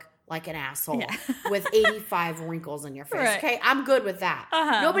don't look like an asshole with 85 wrinkles in your face. Right. Okay, I'm good with that.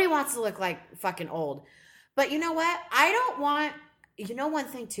 Nobody wants to look like fucking old. But you know what? I don't want. One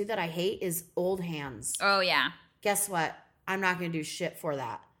thing, too, that I hate is old hands. Oh, yeah. Guess what? I'm not going to do shit for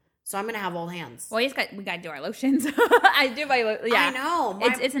that. So I'm going to have old hands. Well, we got to do our lotions. I do I know.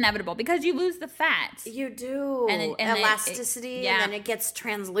 It's inevitable because you lose the fat. You do. And elasticity, and then it gets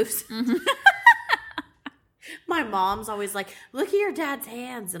translucent. My mom's always like, look at your dad's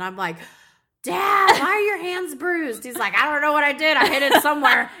hands. And I'm like, Dad, why are your hands bruised? He's like, I don't know what I did. I hit it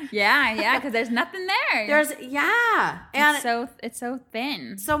somewhere. Yeah, because there's nothing there. And it's so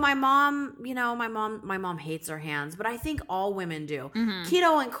thin. So my mom, my mom hates her hands, but I think all women do.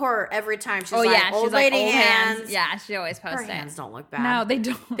 Keto and Court every time she's old lady hands. Yeah, she always posts her hands don't look bad. No, they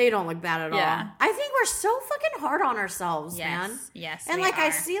don't. They don't look bad at all. I think we're so fucking hard on ourselves, man. Yes, and I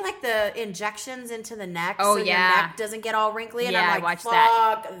see the injections into the neck, so your neck doesn't get all wrinkly, and I'm like,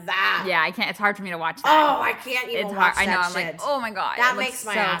 fuck that. Yeah, I can't. It's hard for me to watch that. Oh, I can't even watch that. I know. I'm like, oh my god, that makes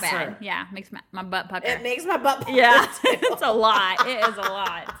my ass hurt. Yeah, makes my butt pucker. It makes my butt pucker. Yeah, it's a lot. It is a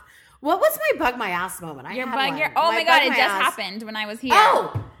lot. What was my bug my ass moment? Oh my god, it just happened when I was here.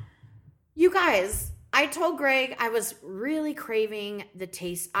 Oh, you guys, I told Greg I was really craving the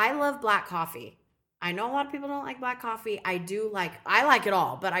taste. I love black coffee. I know a lot of people don't like black coffee. I like it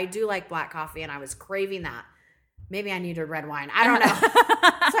all, but I do like black coffee, and I was craving that. Maybe I needed red wine. I don't know.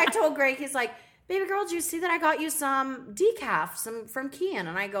 So I told Greg, he's like, baby girl, did you see that I got you some decaf, some from Kian?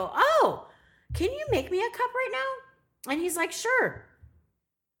 And I go, oh, can you make me a cup right now? And he's like, sure.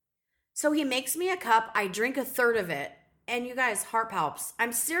 So he makes me a cup. I drink a third of it. And you guys, heart palps.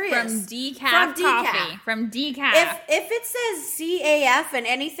 I'm serious. From decaf coffee. From decaf. If it says CAF and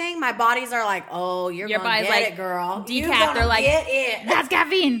anything, my bodies are like, oh, your gonna body's get like, it, girl. Decaf, they're like, get it. That's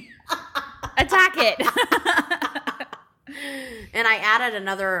caffeine. Attack it. And I added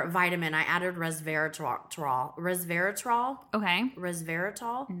another vitamin. I added resveratrol. Resveratrol? Okay.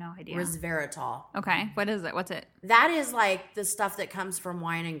 Resveratrol? No idea. Resveratrol. Okay. What is it? What's it? That is like the stuff that comes from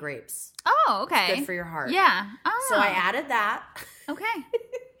wine and grapes. Oh, okay. It's good for your heart. Yeah. Oh. So I added that. Okay.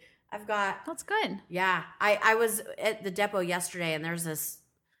 I've got... That's good. Yeah. I was at the depot yesterday, and there's this...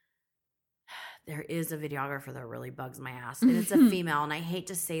 There is a videographer that really bugs my ass, and it's a female, and I hate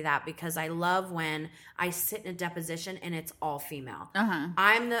to say that because I love when I sit in a deposition and it's all female. Uh-huh.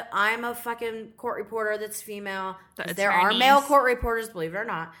 I'm a fucking court reporter that's female. The there are attorneys. male court reporters, believe it or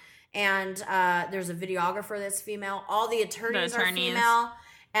not, and there's a videographer that's female. All the attorneys are female.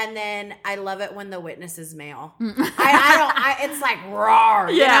 And then I love it when the witness is male. It's like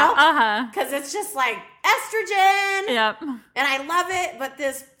roar, you know? Because it's just like estrogen. Yep. And I love it, but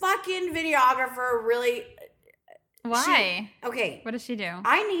this fucking videographer really... Why? Okay. What does she do?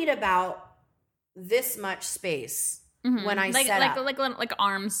 I need about this much space when I set up. Like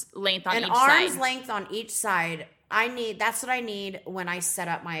arm's length on each side. An arm's length on each side. That's what I need when I set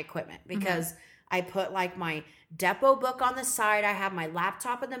up my equipment, because I put like my depot book on the side. I have my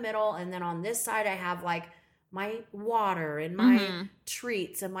laptop in the middle. And then on this side, I have like my water and my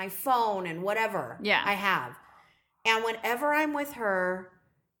treats and my phone and whatever I have. And whenever I'm with her,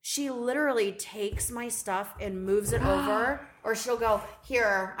 she literally takes my stuff and moves it over, or she'll go,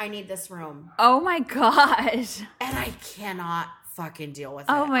 here, I need this room. Oh my gosh. And I cannot fucking deal with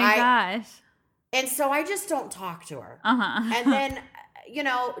it. Oh my gosh. And so I just don't talk to her. Uh-huh. And then, you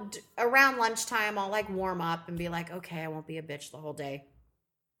know, around lunchtime, I'll like warm up and be like, okay, I won't be a bitch the whole day.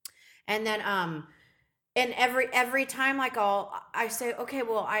 And then, and every time, like I say, okay,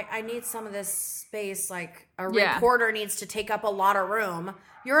 well, I need some of this space. Like a reporter needs to take up a lot of room.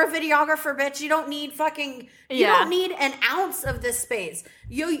 You're a videographer, bitch. You don't need you don't need an ounce of this space.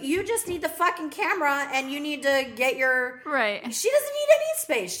 You just need the fucking camera, and you need to get your, right. She doesn't need any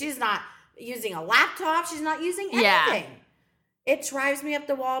space. She's not using a laptop. She's not using anything. Yeah. It drives me up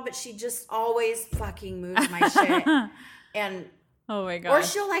the wall, but she just always fucking moves my shit. And oh my god. Or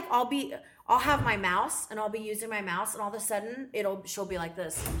she'll like, I'll have my mouse, and I'll be using my mouse, and all of a sudden she'll be like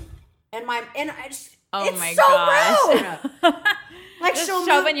this, and I just, oh my gosh. Rude. Like just she'll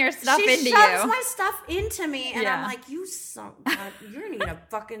shoving your stuff into you. She shoves my stuff into me, and I'm like, you need a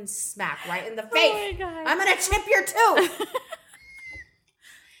fucking smack right in the face. Oh my god. I'm gonna chip your tooth.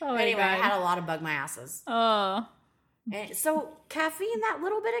 Oh my anyway, god. I had a lot of bug my asses. Oh. And so caffeine, that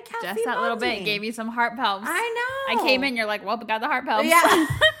little bit of caffeine, just that little bit gave you some heart palps. I know. I came in, you're like, well, we got the heart palps. Yeah. I'm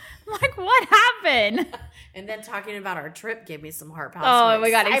like, what happened? And then talking about our trip gave me some heart palps. Oh, we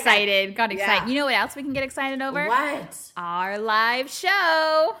got excited. Yeah. You know what else we can get excited over? What? Our live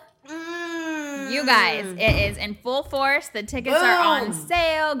show. You guys, it is in full force. The tickets are on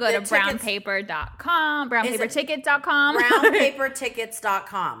sale. Go to brownpaper.com, brownpapertickets.com.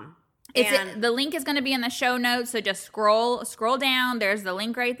 Brownpapertickets.com. The link is going to be in the show notes, so just scroll down. There's the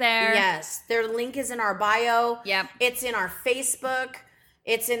link right there. Yes, their link is in our bio. Yep. It's in our Facebook.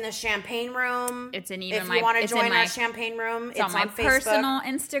 It's in the Champagne Room. It's in even if you want to join our Champagne Room, it's on my Facebook. Personal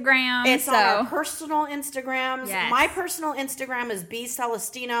Instagram. It's on our personal Instagrams. Yes. My personal Instagram is B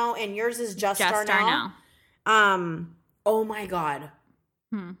Celestino, and yours is Just Darnell. Oh my god.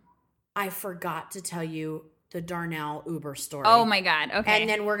 I forgot to tell you the Darnell Uber story. Oh my god. Okay. And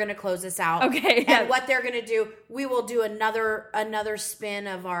then we're gonna close this out. Okay. And what they're gonna do, we will do another spin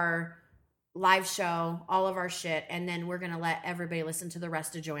of our live show, all of our shit, and then we're gonna let everybody listen to the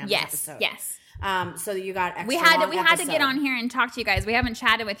rest of Joanne's episode. Yes. So that you got extra we had to get on here and talk to you guys. We haven't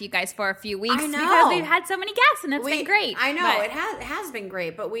chatted with you guys for a few weeks. I know. Because we've had so many guests, and it's been great. I know, it has been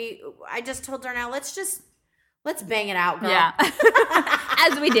great, but I just told Darnell, let's bang it out, girl. Yeah.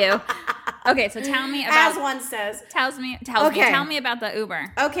 As we do. Okay, so tell me about, as one says. Tell me about the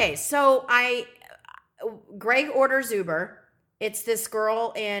Uber. Okay, so Greg orders Uber. It's this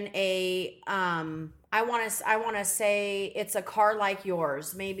girl in a I want to say it's a car like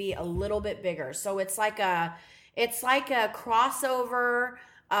yours, maybe a little bit bigger. So it's like a crossover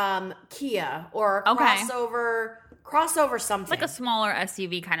Kia or a crossover crossover something. Like a smaller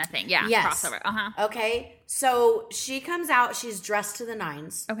SUV kind of thing. Yeah. Yes. Crossover. Uh-huh. Okay. So she comes out. She's dressed to the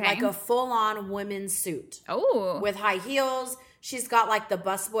nines. Okay. Like a full-on women's suit. Oh. With high heels. She's got like the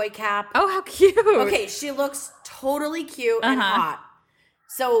busboy cap. Oh, how cute. Okay. She looks totally cute and hot.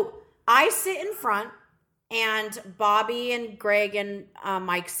 So I sit in front and Bobby and Greg and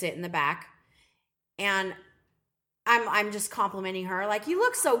Mike sit in the back. And I'm just complimenting her. Like, you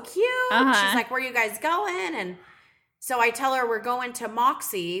look so cute. She's like, where are you guys going? And so I tell her we're going to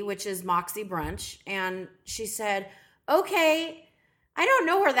Moxie, which is Moxie Brunch. And she said, okay, I don't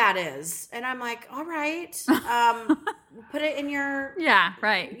know where that is. And I'm like, all right. Put it in your... Yeah,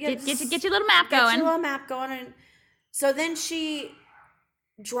 right. Get your little map going. Get your little map going. And so then she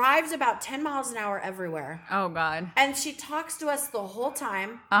drives about 10 miles an hour everywhere. Oh, God. And she talks to us the whole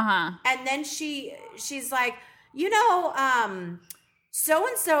time. Uh-huh. And then she's like, you know,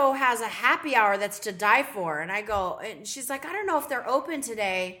 so-and-so has a happy hour that's to die for. And I go, and she's like, I don't know if they're open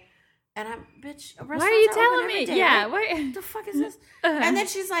today. And I'm, bitch, why are you telling me? Day, yeah. right? What the fuck is this? And then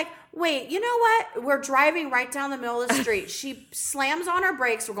she's like, wait, you know what? We're driving right down the middle of the street. She slams on her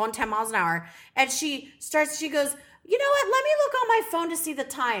brakes. We're going 10 miles an hour. And she goes, you know what? Let me look on my phone to see the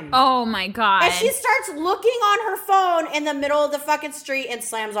time. Oh, my God. And she starts looking on her phone in the middle of the fucking street and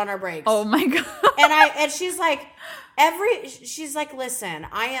slams on her brakes. Oh, my God. And she's like, she's like, listen,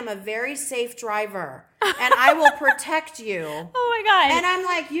 I am a very safe driver and I will protect you. Oh, my God. And I'm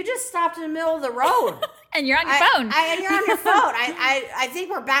like, you just stopped in the middle of the road. And you're on your phone. And you're on your phone. I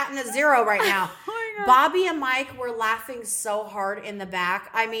think we're batting a 0 right now. Oh, my God. Bobby and Mike were laughing so hard in the back.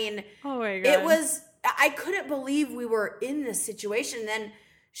 I mean, oh, my God. it was... I couldn't believe we were in this situation. Then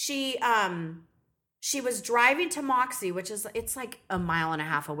she was driving to Moxie, which is, it's like a mile and a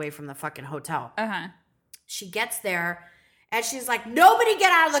half away from the fucking hotel. Uh-huh. She gets there and she's like, nobody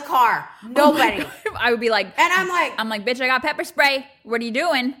get out of the car. Nobody. Oh, I would be like, and I'm like, bitch, I got pepper spray. What are you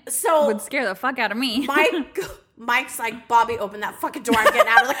doing? So it would scare the fuck out of me. Mike's like, Bobby, open that fucking door. I'm getting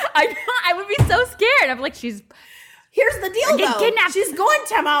out of the car. I would be so scared. I'm like, here's the deal, though. Kidnapped. She's going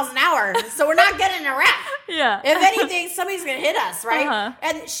 10 miles an hour, so we're not getting a wreck. Yeah. If anything, somebody's gonna hit us, right? Uh-huh.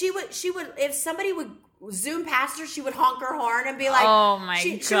 And she would, if somebody would zoom past her, she would honk her horn and be like, "Oh my God!"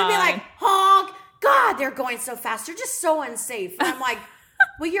 She would be like, "Honk! God, they're going so fast. They're just so unsafe." And I'm like,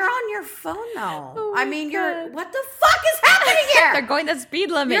 "Well, you're on your phone, though. Oh I mean, what the fuck is happening here? They're going the speed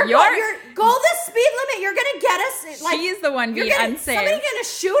limit. Go the speed limit. You're gonna get us. Like, she's the one being unsafe. Somebody's gonna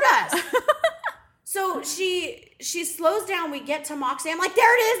shoot us." So she slows down. We get to Moxie. I'm like,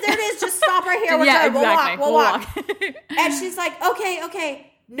 there it is. Just stop right here. We're good. Exactly. We'll walk. And she's like,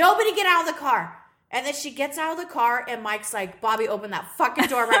 okay. Nobody get out of the car. And then she gets out of the car and Mike's like, Bobby, open that fucking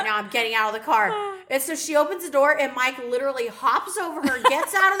door right now. I'm getting out of the car. And so she opens the door and Mike literally hops over her,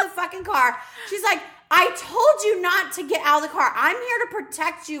 gets out of the fucking car. She's like, I told you not to get out of the car. I'm here to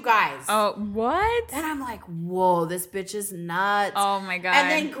protect you guys. Oh, what? And I'm like, whoa, this bitch is nuts. Oh, my God. And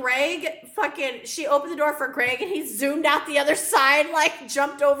then Greg she opened the door for Greg and he zoomed out the other side, like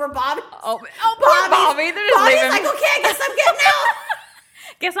jumped over Bobby. Oh, poor Bobby. They're just Bobby's leaving. like, okay, I guess I'm getting out.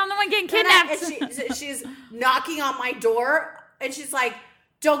 Guess I'm the one getting kidnapped. And she's knocking on my door and she's like,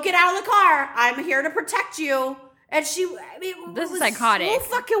 don't get out of the car. I'm here to protect you. And this is psychotic. So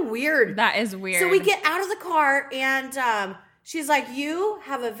fucking weird. That is weird. So we get out of the car and she's like, you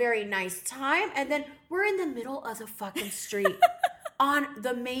have a very nice time. And then we're in the middle of the fucking street on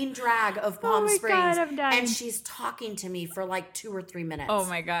the main drag of Palm Springs. God, I'm dying. And she's talking to me for like 2 or 3 minutes. Oh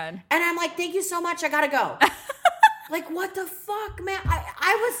my God. And I'm like, thank you so much. I gotta go. Like, what the fuck, man?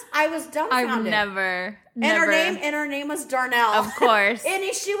 I was dumbfounded. I've never. And her name was Darnell. Of course.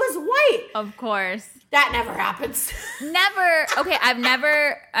 And she was white. Of course. That never happens. Never. Okay, I've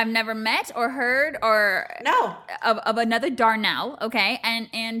never met or heard of another Darnell. Okay,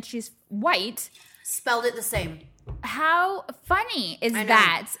 and she's white. Spelled it the same. How funny is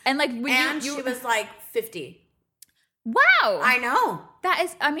that? And like, she was like 50. Wow. I know. That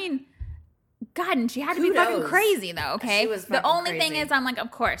is. I mean. God, and she had to be fucking crazy, though, okay? She was fucking the only crazy. thing is, I'm like,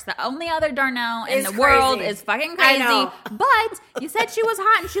 of course, the only other Darnell in the world is fucking crazy. I know. But you said she was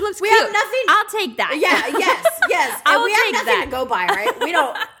hot and she looks cute. We have nothing. I'll take that. Yeah, yes. I will we have take nothing that. to go by,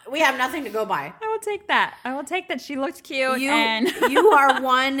 right? We have nothing to go by. I will take that. She looked cute. You and are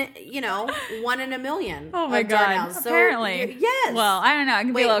one in a million. Oh my God. Darnells. So apparently. yes. Well, I don't know. I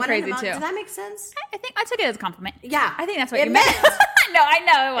can be a little crazy too. Does that make sense? I think I took it as a compliment. Yeah. I think that's what it you meant. No, I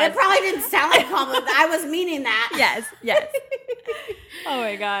know it was. It probably didn't sound like a compliment. I was meaning that. Yes. Oh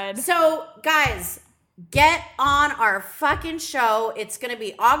my God. So, guys, get on our fucking show. It's going to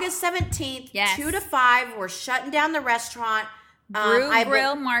be August 17th, yes. 2 to 5. We're shutting down the restaurant. Brew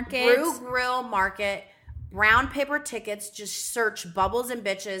Grill Market. Brown paper tickets. Just search Bubbles and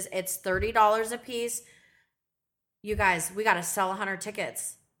Bitches. It's $30 a piece. You guys, we got to sell 100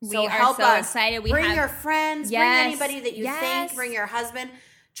 tickets. So help us. Excited. Bring your friends. Bring anybody that you think. Bring your husband.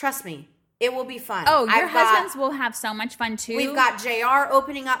 Trust me. It will be fun. Oh, your husbands will have so much fun too. We've got JR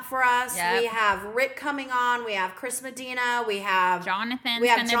opening up for us. Yep. We have Rick coming on. We have Chris Medina. We have Jonathan. We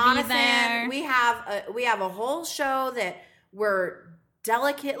have Jonathan. We have a whole show that we're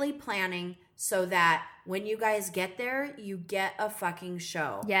delicately planning so that when you guys get there, you get a fucking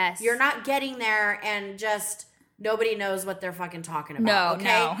show. Yes. You're not getting there and just nobody knows what they're fucking talking about.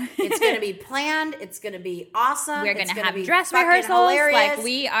 No. It's going to be planned. It's going to be awesome. We're going to have dress rehearsals. Hilarious. Like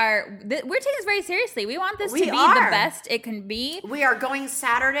we're taking this very seriously. We want this to be the best it can be. We are going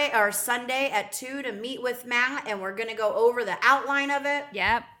Saturday or Sunday at 2 to meet with Matt, and we're going to go over the outline of it.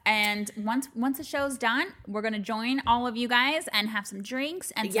 Yep. And once the show's done, we're going to join all of you guys and have some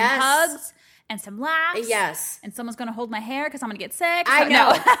drinks and some hugs. And some laughs. Yes. And someone's going to hold my hair because I'm going to get sick. I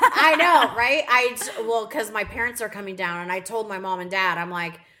know. I know, right? Because my parents are coming down, and I told my mom and dad, I'm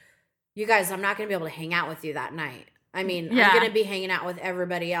like, you guys, I'm not going to be able to hang out with you that night. I mean, I'm going to be hanging out with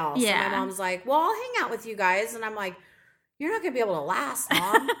everybody else. Yeah. And my mom's like, well, I'll hang out with you guys. And I'm like, you're not going to be able to last,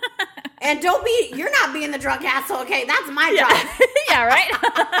 Mom. And you're not being the drunk asshole. Okay, that's my job. Yeah, right?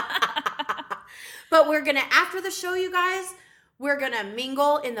 But we're going to, after the show, you guys, we're going to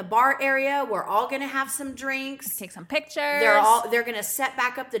mingle in the bar area. We're all going to have some drinks. Take some pictures. They're going to set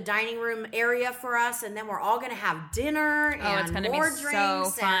back up the dining room area for us, and then we're all going to have dinner and it's gonna more be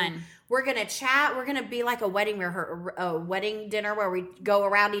drinks. So fun. And we're going to chat. We're going to be like a wedding dinner where we go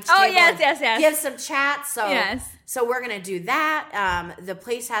around each table and give some chat. So we're going to do that. The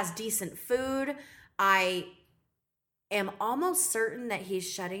place has decent food. I am almost certain that he's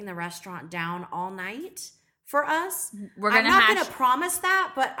shutting the restaurant down all night for us. I'm not going to promise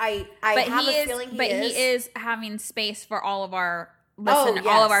that, but I have a feeling he is. But he is having space for all of our all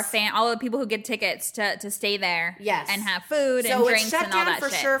of our all of the people who get tickets to stay there. Yes. And have food and drinks and all that shit. So it's shut down for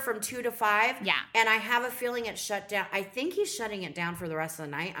sure from 2 to 5. Yeah. And I have a feeling it's shut down. I think he's shutting it down for the rest of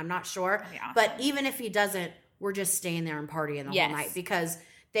the night. I'm not sure. Awesome. But even if he doesn't, we're just staying there and partying the whole night because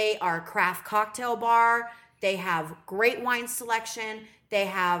they are craft cocktail bar. They have great wine selection. They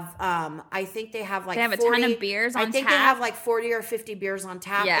have, I think they have like they have 40, a ton of beers on tap. I think they have like 40 or 50 beers on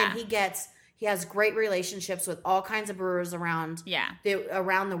tap. Yeah. And he has great relationships with all kinds of brewers around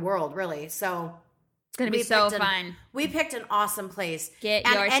the world, really. So it's going to be so fun. We picked an awesome place. Get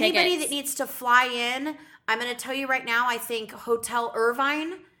your tickets. Anybody that needs to fly in, I'm going to tell you right now, I think Hotel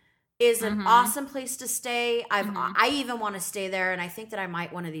Irvine is an awesome place to stay. I even want to stay there, and I think that I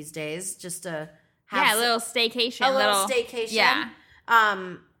might one of these days just to have a little staycation. A little staycation. Yeah.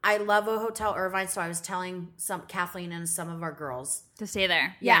 I love a Hotel Irvine, so I was telling Kathleen and some of our girls to stay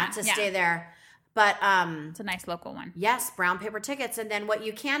there. Stay there. But it's a nice local one. Yes, brown paper tickets. And then what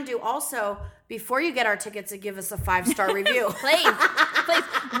you can do also before you get our tickets, give us a 5-star review. Please.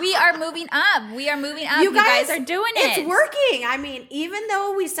 We are moving up. You guys are doing it. It's working. I mean, even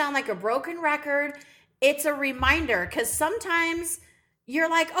though we sound like a broken record, it's a reminder because sometimes you're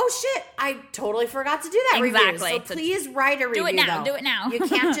like, oh shit, I totally forgot to do that review. So please write a review. Do it now. You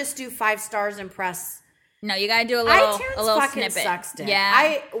can't just do 5 stars and press. No, you gotta do a little fucking snippet. Sucks, Dick.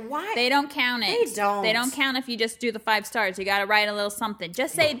 Yeah. Why? They don't count it. They don't count if you just do the 5 stars. You gotta write a little something.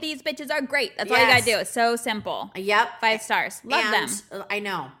 Just say these bitches are great. That's all you gotta do. It's so simple. Yep. 5 stars. Love them. I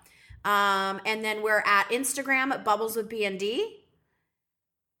know. And then we're at Instagram at Bubbles with B&D.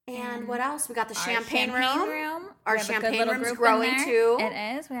 And what else? We got the champagne room. Our champagne room's growing too.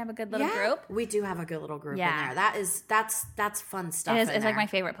 It is. We have a good little group. We do have a good little group in there. That's fun stuff. It is. It's like my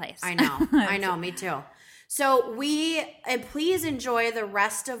favorite place. I know. I know. Me too. So please enjoy the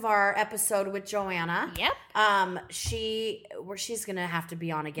rest of our episode with Joanna. Yep. She's gonna have to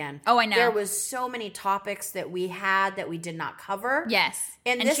be on again. Oh, I know. There was so many topics that we had that we did not cover. Yes.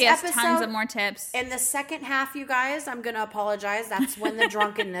 And she has tons of more tips. In the second half, you guys, I'm gonna apologize. That's when the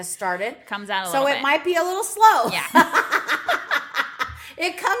drunkenness started. Comes out a little bit. So it might be a little slow. Yeah.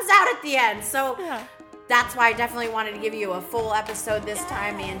 It comes out at the end. So that's why I definitely wanted to give you a full episode this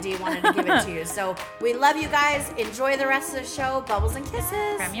time. Me and Dee wanted to give it to you. So we love you guys. Enjoy the rest of the show. Bubbles and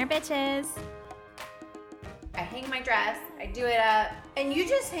kisses. From your bitches. I hang my dress. I do it up. And you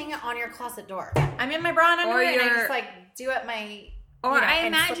just hang it on your closet door. I'm in my bra and underwear and I just do it my... Or I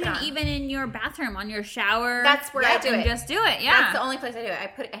imagine even in your bathroom, on your shower. That's where I do it. Just do it, yeah. That's the only place I do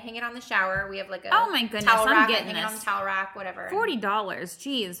it. I hang it on the shower. We have like a my goodness, towel rack. I'm getting I hang it on the towel rack, whatever. $40,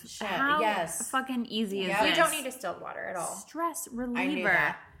 jeez. Shit, how fucking easy is this? We don't need distilled water at all. Stress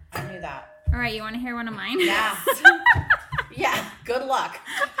reliever. I knew that. All right, you want to hear one of mine? Yeah. Yeah, good luck.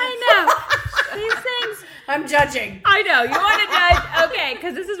 I know. These things. I'm judging. I know. You want to judge? Okay,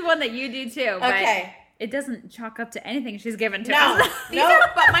 because this is one that you do too. But Okay. it doesn't chalk up to anything she's given to No. us.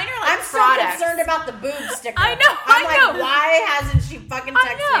 But mine are like I'm so products. concerned about the boob sticker. I know, I'm I like, know. why hasn't she fucking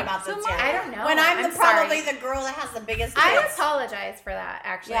texted me about So this much. yet? I don't know. When I'm probably sorry. the girl that has the biggest I tits. apologize for that,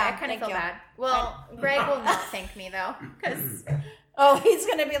 actually. Yeah, I kind of thank feel you. bad. Well, Greg will not thank me, though, because Oh, he's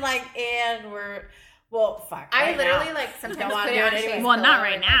going to be like, and we're, well, fuck. I right literally, now. like, sometimes Don't put wanna it do on it anyway. Shay's Well, not pillow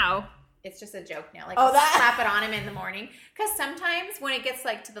right and, like, now. it's just a joke now. Like, Oh, I'll that- slap it on him in the morning. Because sometimes when it gets,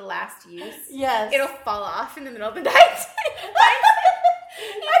 like, to the last use, Yes. it'll fall off in the middle of the night.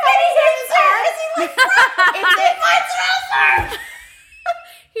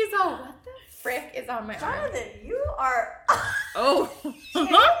 He's all, what the frick is on my arm? Jonathan, you are. Oh.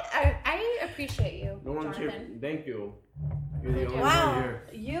 I appreciate you, No one's here. Jonathan. Thank you. You're the only one Wow. here.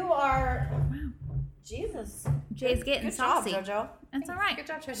 You are. Jesus. Jay's getting Good job, saucy. JoJo. That's all right. Good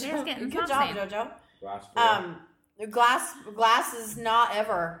job, Jojo. Jay's getting Good saucy. job, JoJo. Glass full. The glass is not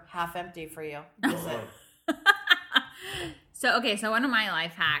ever half empty for you. Is it? So one of my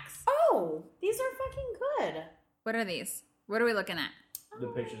life hacks. Oh, these are fucking good. What are these? What are we looking at? The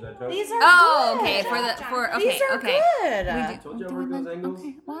pictures I took. These are Oh, good. okay. These are good. Told you I work those angles.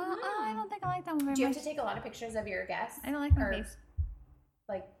 Okay. Well, I don't think I like that one very Do you much. have to take a lot of pictures of your guests? I don't like my Or, face.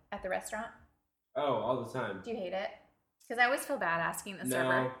 like, at the restaurant? Oh, all the time. Do you hate it? Because I always feel bad asking the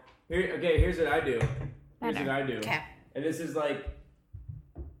server. No. Here's what I do. Here's Better. what I do. Okay. And this is like,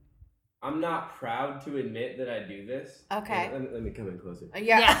 I'm not proud to admit that I do this. Okay. Let me come in closer.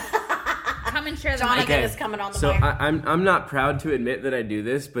 Yeah. Come and share the Jonathan mic. Okay. is coming on the So mic. I'm not proud to admit that I do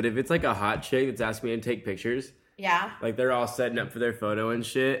this, but if it's like a hot chick that's asking me to take pictures, Yeah. like they're all setting up for their photo and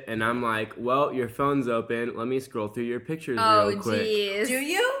shit, and I'm like, well, your phone's open. Let me scroll through your pictures Oh, real quick. jeez. Do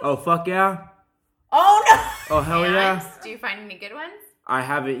you? Oh, fuck yeah. Oh no. Oh, hell yeah. Do you find any good ones? I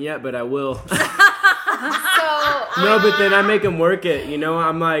haven't yet, but I will. So No, but then I make them work it. You know,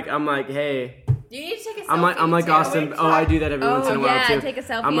 I'm like, hey. you need to take a selfie. I'm like too. Austin. Oh, I do that every once in a while yeah, too. take a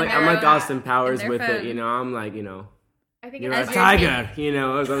selfie I'm like in their Austin in Powers their with it. phone. You know, I'm like, you know, I think you're it's a you're tiger. You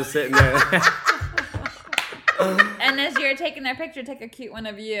know, as I'm sitting there. And as you're taking their picture, take a cute one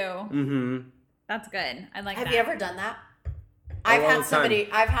of you. Mm-hmm. That's good. I like that. Have you ever done that? all I've the had time. somebody.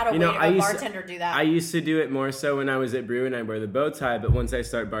 I've had a You know, waiter, I a used to- bartender do that. I used to do it more so when I was at Brew and I'd wear the bow tie, but once I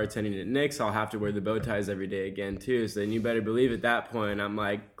start bartending at Nick's, I'll have to wear the bow ties every day again too. So then you better believe at that point, I'm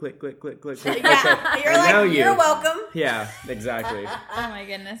like, click, click, click, click, click. yeah. You're I know like, you're you. welcome. Yeah, exactly. Oh my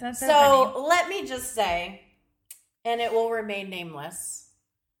goodness, that's so, So funny. let me just say, and it will remain nameless.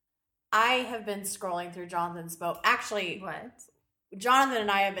 I have been scrolling through Jonathan's phone. Actually, What? Jonathan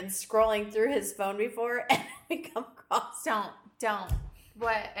and I have been scrolling through his phone before, and we come across. Don't.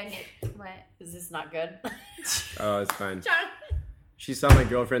 What? What? Is this not good? Oh, it's fine. John. She saw my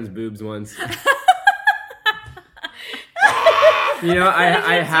girlfriend's boobs once. You know, I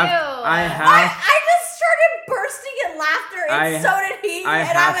have. I just started bursting in laughter, and so did he. I and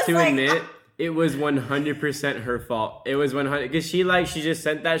have was to like, admit, it was 100% her fault. It was 100 because she just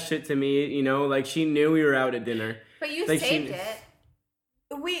sent that shit to me. You know, like she knew we were out at dinner. But you Like, saved she- it.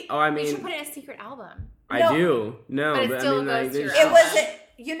 we. Oh, I You should mean, put it in a secret album. I No. do. No, But it but I still mean, like, goes to your there's- It was.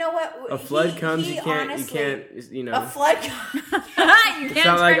 You know what? a flood comes. he You can't. honestly- You can't. You know. A flood. You It's can't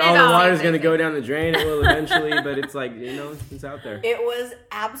not like turn all it the off. water's gonna go down the drain. It will eventually, but it's like, you know, it's out there. It was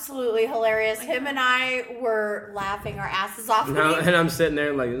absolutely hilarious. Him and I were laughing our asses off. And I'm sitting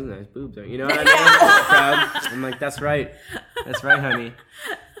there like, this is nice boobs. You know what I mean? I'm proud. I'm like, that's right. That's right, honey.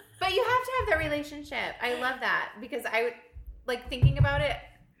 But you have to have that relationship. I love that because I would like thinking about it.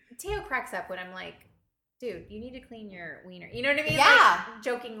 Teo cracks up when I'm like, dude, you need to clean your wiener. You know what I mean? Yeah. Like,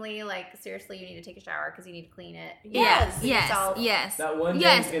 jokingly, like, seriously, you need to take a shower because you need to clean it. Yes. Yes. That one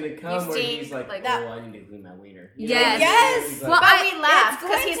Yes. day's gonna come where stink he's like, like that. oh, I need to clean my wiener. Yes. Yes. He's like, Well, But we laugh it's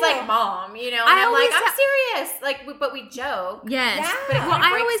because going he's to. like, Mom, you know, and I I'm like, always I'm serious. Like, but we joke. Yes. Yeah. But Well, well, I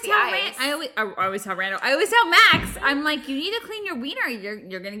breaks always the tell ice. I always tell Randall. I always tell Max. I'm like, you need to clean your wiener.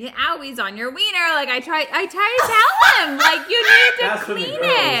 You're gonna get owies on your wiener. Like I try to tell him. Like you need to that's for the clean girls.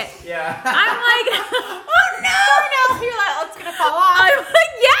 it. Yeah. I'm like, Oh no! You're like, oh, it's gonna fall off. I'm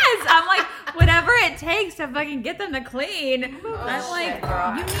like, yes. I'm like, whatever it takes to fucking get them to clean. I'm like, shit,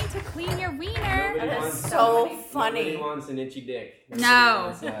 girl. you need to clean your wiener. Nobody That wants- is so Nobody funny. wants an itchy dick. Nobody No,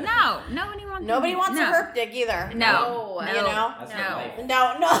 wants that. no, nobody wants. Nobody wants no. a herp dick either. No, No. no, You know? That's No. my life. No.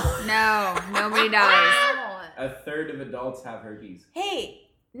 no, nobody does. Wow. A third of adults have herpes. Hey,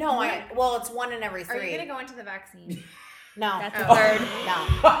 no. Well, it's 1 in every 3. Are you gonna go into the vaccine? No. That's a third.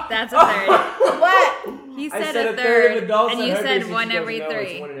 No. That's a third. What? He I said said a third, of adults and on you her said case, one she goes, every "No,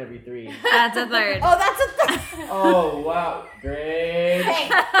 it's 3. one in every 3. That's a third. Oh, that's a third. Oh, wow. Great. Hey,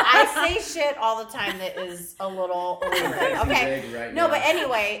 I say shit all the time that is a little overrated. Okay. Right No, now. but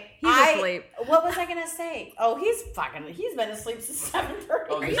anyway, He's asleep. What was I gonna say? Oh, he's been asleep since 7:30.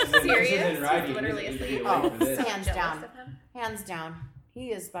 Oh, this you isn't- serious? This isn't right. He's You literally need to be asleep. awake Oh, for this. hands Jealous down. of him. Hands down.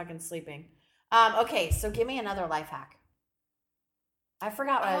 He is fucking sleeping. Okay, so give me another life hack. I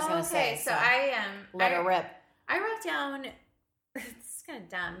forgot what I was gonna say. So I let her rip. I wrote down. It's kind of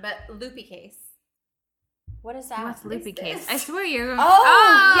dumb, but loopy case. What is that? What's loopy What's case? this? I swear you're.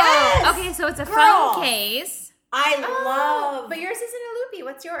 Oh, yes! Okay, so it's a Girl. phone case. I Oh, love. but yours isn't a loopy.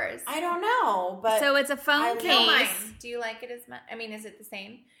 What's yours? I don't know, but So it's a I phone love case. Mine. Do you like it as much? I mean, is it the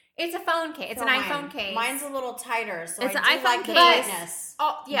same? It's a phone case. It's an mine. iPhone case. Mine's a little tighter, so It's I an do iPhone like the case. tightness.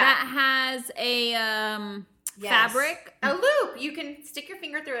 Oh yeah, That has a Yes. fabric. a loop. You can stick your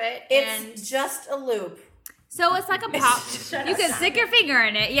finger through it. It's just a loop. So it's like a pop. Shut You up. can stick your finger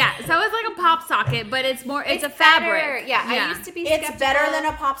in it. Yeah. So it's like a pop socket, but it's more. It's a better. fabric. Yeah, I used to be. It's skeptical. better than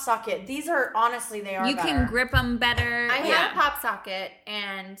a pop socket. These are honestly, they are. You better. can grip them better. I yeah. had a pop socket,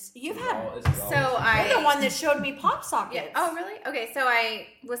 and You've It's had. all- it's all- so I. You're the one that showed me pop sockets. Yeah. Oh, really? Okay. So I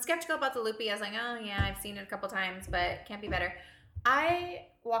was skeptical about the loopy. I was like, oh yeah, I've seen it a couple times, but can't be better. I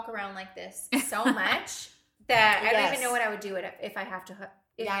walk around like this so much that I don't Yes. even know what I would do if I have to.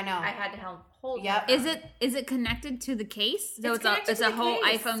 If Yeah, I know. I had to hold. Yep. Is it connected to the case? So connected it's to a the whole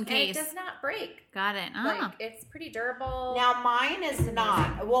case, iPhone and case. it does not break. Got it. Like Ah. it's pretty durable. Now mine is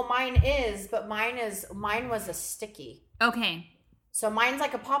not. Well, mine is, but mine was a sticky. Okay. So mine's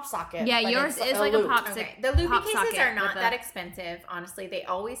like a pop socket. Yeah, but yours it's is like a loop. pop Okay. socket. The loopy pop cases socket are not with that a- expensive. Honestly, they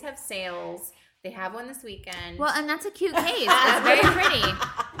always have sales. They have one this weekend. Well, and that's a cute case. It's very pretty.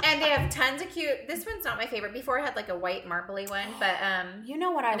 and they have tons of cute. This one's not my favorite. Before I had like a white marbly one, but You know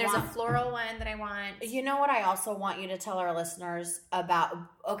what I and there's want? a floral one that I want. You know what I also want you to tell our listeners about?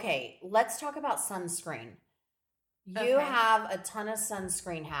 Okay, let's talk about sunscreen. You Okay. have a ton of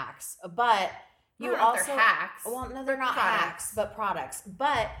sunscreen hacks, but you They're also hacks. Well, no, they're not products. hacks, but products.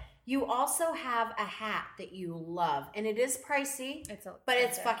 But you also have a hat that you love, and it is pricey, It's a, but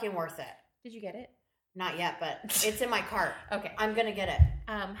it's expensive. fucking worth it. Did you get it? Not yet, but it's in my cart. Okay. I'm gonna get it.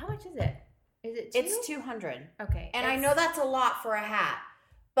 How much is it? Is it? It's $200, Okay. and I it's- know that's a lot for a hat,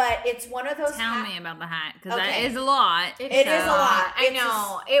 but it's one of those. Tell me about the hat because that Okay. is a lot. It is a lot. I It's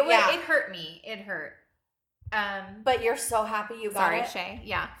know. just- It was. yeah. It hurt me. It hurt. But you're so happy you got Sorry, it. Shay.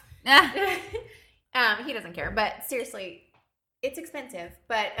 Yeah. Ah, He doesn't care, but seriously, it's expensive.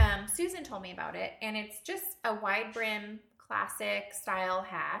 But Susan told me about it, and it's just a wide brim classic style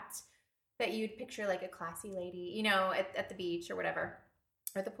hat that you'd picture like a classy lady, you know, at the beach or whatever,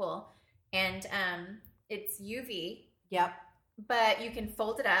 or at the pool. And it's UV, Yep. but you can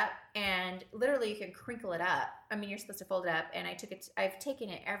fold it up, and literally you can crinkle it up. I mean, you're supposed to fold it up, and I've taken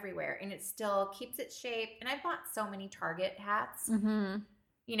it everywhere, and it still keeps its shape. And I bought so many Target hats. mm-hmm.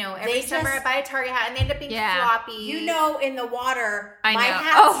 You know, every They summer just- I buy a Target hat, and they end up being Yeah. floppy. You know, in the water, I my know.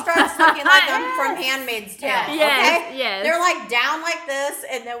 hat Oh. starts looking like I'm Yes. from Handmaid's Tale. Yes. Yes, Okay? yes. They're like down like this,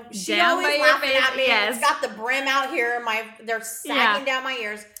 and then she Down by always your laughing face, at me. yes. It's got the brim out here. They're sagging down my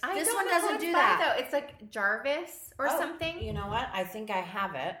ears. I This don't one know doesn't who it's do by, that. though. It's like Jarvis or Oh, something. You know what? I think I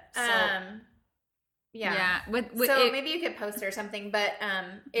have it. So Yeah. With So it, maybe you could post it or something, but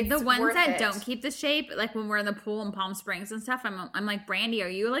it's the ones worth that it. don't keep the shape, like when we're in the pool in Palm Springs and stuff, I'm like, Brandy, are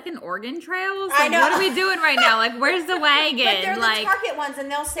you like in Oregon Trails? I Like, know. what are we doing right now? Like, where's the wagon? but they're like, the Target ones, and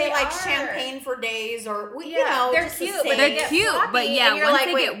they'll say They like are. champagne for days, or you Yeah, know, they're just the cute, same. but They're they get cute, floppy, but yeah, and you're once like,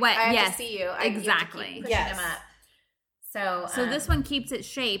 they wait, get wet, I have yes, to see you. I exactly. You have to keep Yes. pushing them up. So this one keeps its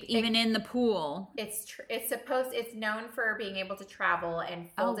shape even in the pool. It's known for being able to travel and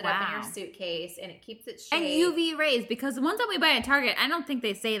Oh, fold it up in wow. your suitcase, and it keeps its shape. And UV rays, because the ones that we buy at Target, I don't think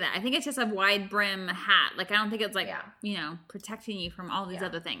they say that. I think it's just a wide brim hat. Like, I don't think it's like, Yeah. protecting you from all these Yeah.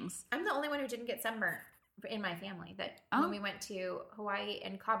 other things. I'm the only one who didn't get sunburnt in my family. That Oh. when we went to Hawaii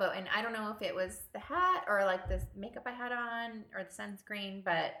and Cabo, and I don't know if it was the hat or like the makeup I had on or the sunscreen,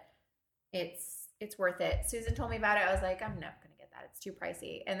 but it's worth it. Susan told me about it. I was like, I'm not gonna get that. It's too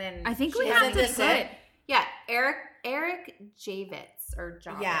pricey. And then I think we Isn't have to this put it? yeah, Eric Javits or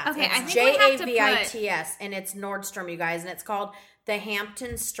Javits. Yeah. Okay, I it's think we have to JAVITS, and it's Nordstrom, you guys, and it's called the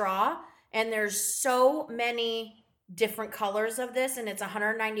Hampton Straw. And there's so many different colors of this, and it's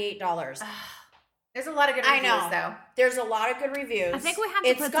 $198. There's a lot of good I reviews know. though. There's a lot of good reviews. I think we have to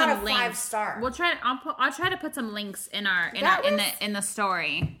It's put got some a links. 5-star. I'll try to put some links in That in was- the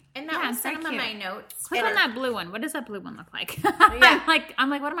story. And that was some of my notes. Click on that blue one. What does that blue one look like? Yeah. I'm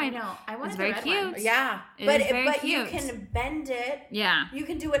like, what am I? know. I want it's very cute. One. Yeah, but you can bend it. Yeah, you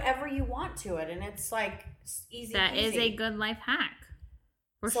can do whatever you want to it, and it's like easy. That is a good life hack.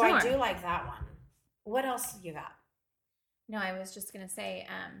 For sure. So I do like that one. What else you got? No, I was just gonna say,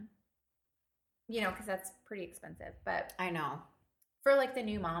 because that's pretty expensive. But I know for like the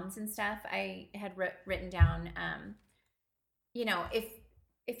new moms and stuff, I had written down,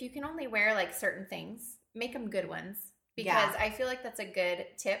 if you can only wear like certain things, make them good ones. Because I feel like that's a good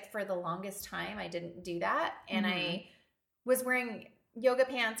tip. For the longest time, I didn't do that. And I was wearing yoga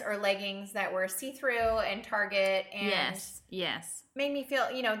pants or leggings that were see-through and Target. And yes. Made me feel,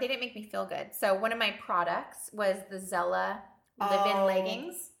 they didn't make me feel good. So one of my products was the Zella Live-In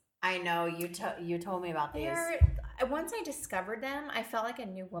leggings. I know. You told me about these. Once I discovered them, I felt like a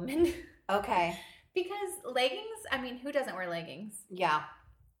new woman. Okay. Because leggings, who doesn't wear leggings? Yeah.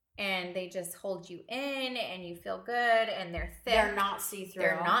 And they just hold you in and you feel good and they're thick. They're not see-through.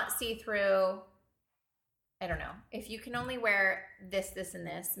 I don't know. If you can only wear this, and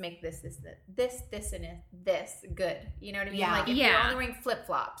this, make this, and this good. You know what I mean? Yeah. Like if you're only wearing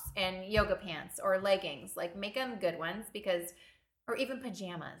flip-flops and yoga pants or leggings, like make them good ones or even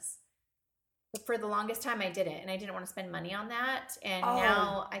pajamas. But for the longest time, I didn't, and I didn't want to spend money on that. And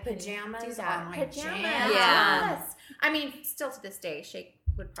now I can do that. Pajamas, yes. Still to this day, Shake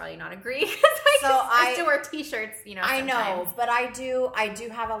would probably not agree. I still wear t-shirts, I know, but I do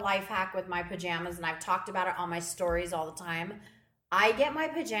have a life hack with my pajamas, and I've talked about it on my stories all the time. I get my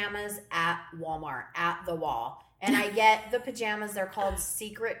pajamas at Walmart, at the wall. And I get the pajamas, they're called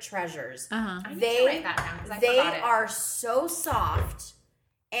Secret Treasures. I need to write that down because I forgot it. Are so soft,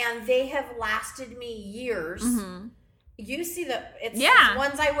 and they have lasted me years. Mm-hmm. You see it's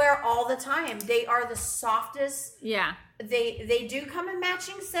ones I wear all the time. They are the softest. Yeah. They do come in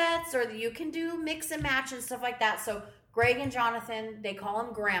matching sets, or you can do mix and match and stuff like that. So Greg and Jonathan, they call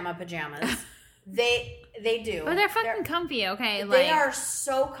them grandma pajamas. They do. But they're fucking comfy, okay? They are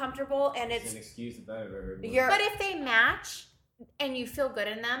so comfortable, and it's an excuse if I ever heard one. But if they match and you feel good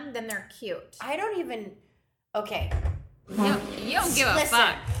in them, then they're cute. I don't even. Okay. You don't give a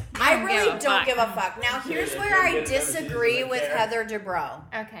fuck. I really don't give a fuck. Now, here's where I disagree with Heather Dubrow.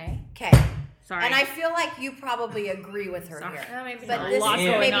 Okay. Sorry. And I feel like you probably agree with her here. No, maybe but not. this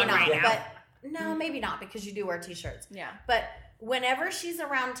is maybe not. Right now. But no, maybe not, because you do wear t-shirts. Yeah. But whenever she's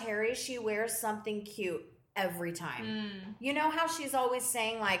around Terry, she wears something cute every time. You know how she's always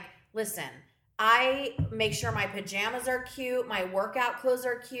saying, like, listen, I make sure my pajamas are cute, my workout clothes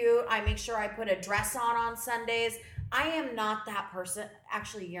are cute, I make sure I put a dress on Sundays. I am not that person.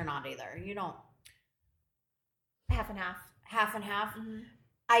 Actually, you're not either. You don't. Half and half. Half and half. Mm-hmm.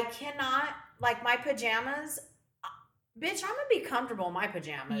 I cannot, like, my pajamas. Bitch, I'm gonna be comfortable in my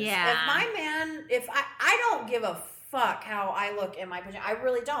pajamas. Yeah. If my man, I don't give a fuck how I look in my pajamas. I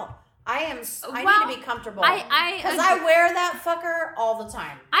really don't. I need to be comfortable. Because I wear that fucker all the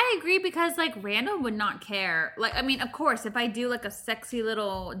time. I agree, because like Randall would not care. Like, of course, if I do like a sexy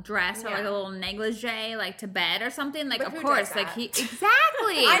little dress or like a little negligee, like to bed or something, like of course, like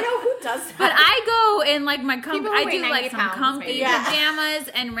exactly. I know who does that. But I go in like my I do like some comfy pajamas,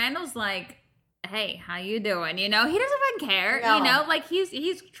 and Randall's like, hey, how you doing? He doesn't even care. No. Like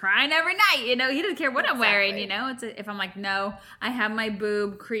he's trying every night. He doesn't care what I'm wearing. If I'm like, no, I have my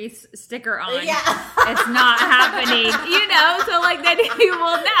boob crease sticker on. Yeah. It's not happening. So like then he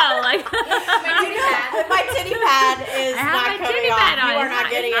will know. Like my titty pad is not coming off. You are not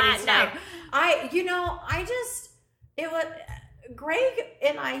getting any tonight. Greg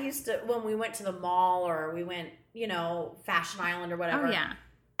and I used to, when we went to the mall or we went, Fashion Island or whatever. Oh yeah.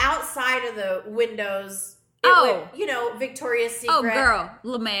 Outside of the windows, Victoria's Secret. Oh, girl,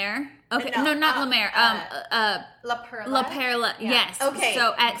 La Mer. Okay, no, not La Mer. La Perla. La Perla. Yeah. Yes. Okay.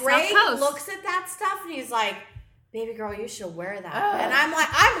 So at Greg South Coast, looks at that stuff and he's like, "Baby girl, you should wear that." And I'm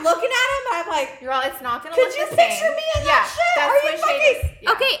looking at him. I'm like, "Girl, it's not gonna look the same." Could you picture me in that shit? That's Are you fucking?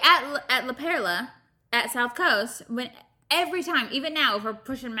 Okay, at La Perla at South Coast, when every time, even now, if we're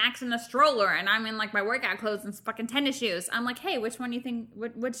pushing Max in the stroller and I'm in like my workout clothes and fucking tennis shoes, I'm like, hey, which one do you think?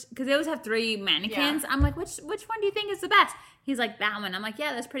 Which? Because they always have 3 mannequins. I'm like, which one do you think is the best? He's like, that one. I'm like,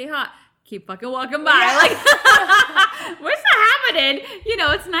 yeah, that's pretty hot. Keep fucking walking by. Yeah. Like, what's not happening?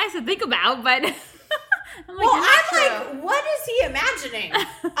 It's nice to think about, but I'm like, what is he imagining?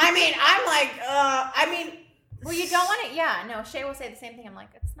 Well, you don't want it. Yeah, no. Shay will say the same thing. I'm like,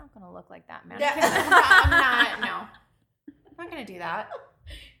 it's not gonna look like that mannequin. I'm not gonna do that.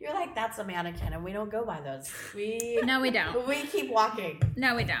 You're like, that's a mannequin, and we don't go by those. No, we don't. We keep walking.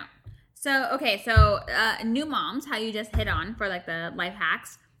 No, we don't. So, new moms, how you just hit on for like the life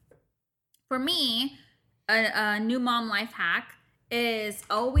hacks. For me, a new mom life hack is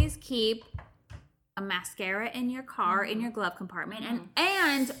always keep a mascara in your car, in your glove compartment,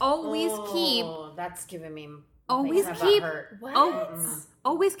 and always keep. That's giving me. Always keep. What?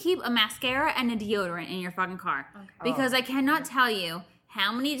 Always keep a mascara and a deodorant in your fucking car. Okay. Because I cannot tell you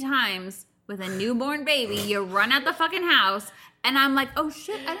how many times with a newborn baby you run out the fucking house and I'm like, oh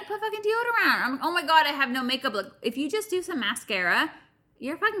shit, I didn't put fucking deodorant on. I'm like, oh my God, I have no makeup. Look, if you just do some mascara,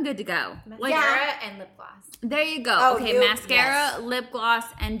 you're fucking good to go. Mascara and lip gloss. There you go. Okay, mascara, lip gloss,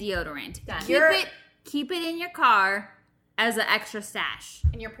 and deodorant. Done. Keep it in your car as an extra stash.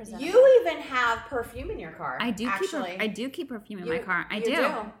 And you're presentable. You even have perfume in your car. I do keep perfume in my car. I do.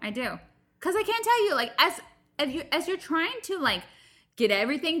 Because I can't tell you, like, as you're trying to like get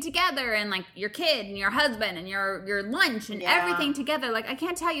everything together and like your kid and your husband and your lunch and everything together, like I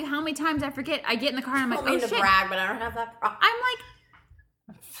can't tell you how many times I forget. I get in the car and I'm like, oh shit. To brag, but I don't have that problem.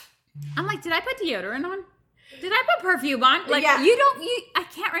 I'm like, did I put deodorant on? Did I put perfume on? Like, I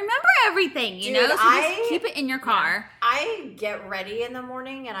can't remember everything, you know? So just keep it in your car. I get ready in the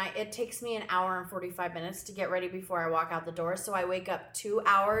morning, and it takes me an hour and 45 minutes to get ready before I walk out the door. So I wake up 2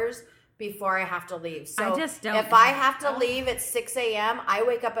 hours before I have to leave. So I just don't. If I have to leave at 6 a.m., I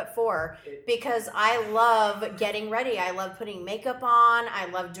wake up at 4 because I love getting ready. I love putting makeup on. I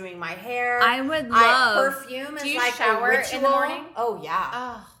love doing my hair. I would love. Perfume is Do you like shower a ritual. in the morning? Oh, yeah.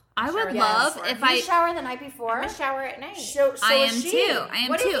 Oh. I would love if I shower the night before. I'm a shower at night. So I am too.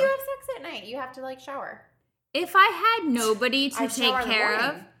 What if you have sex at night? You have to like shower. If I had nobody to take care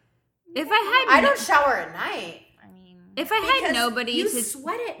of, I don't shower at night. I mean, if I had nobody you to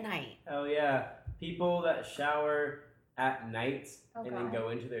sweat at night. Oh yeah, people that shower at night and then go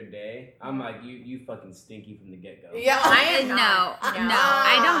into their day. I'm like, you fucking stinky from the get go. Yeah, I am no,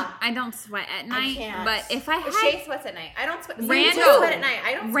 not. I don't sweat at night. But if I had Shay sweats at night. I don't sweat. Randall sweat at night.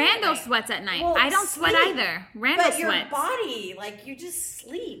 I don't. Randall sweats at night. Well, I don't sweat either. Randall but your sweats. body, like you just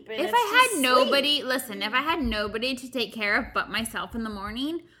sleep. And If I had nobody, listen, if I had nobody to take care of but myself in the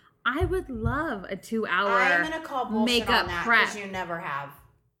morning, I would love a 2-hour I'm gonna call bullshit makeup on that prep. because you never have.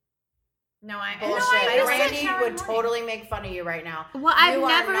 No, I Bullshit. Randy would morning. totally make fun of you right now. Well, I've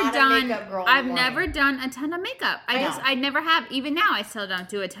never done done a ton of makeup. I never have. Even now, I still don't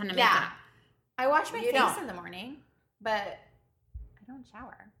do a ton of makeup. I wash my face in the morning, but I don't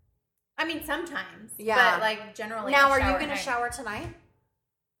shower. I mean, sometimes. Yeah. But like generally. Now, are you going to shower tonight?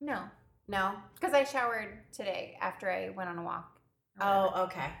 No. No? Because I showered today after I went on a walk. Oh,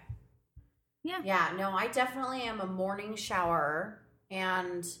 okay. Yeah. Yeah. No, I definitely am a morning showerer,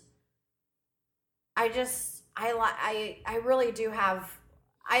 and I really do have.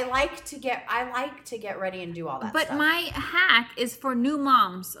 I like to get ready and do all that. But stuff. my hack is for new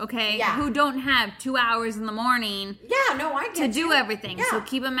moms, okay? Yeah. Who don't have 2 hours in the morning. Yeah, no, I get to do everything. Yeah. So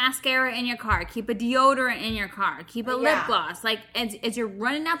keep a mascara in your car, keep a deodorant in your car, keep a lip gloss. Like as you're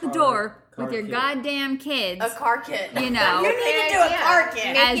running out the door with your goddamn kids, a car kit. You know, you need to do a car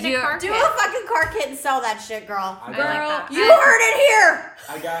kit. Do a fucking car kit and sell that shit, girl. Girl, you heard it here.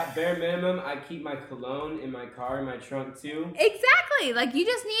 I got bare minimum. I keep my cologne in my car in my trunk too. Exactly. Like you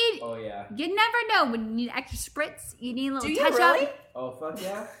just need. Oh yeah. You never know when you need extra spritz. You need a little touch really? up. Oh fuck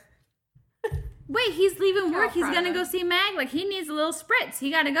yeah. Wait, he's leaving work. He's gonna go see Mag. Like he needs a little spritz.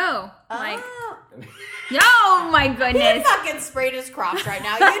 He gotta go. Like, oh my goodness. He fucking sprayed his crotch right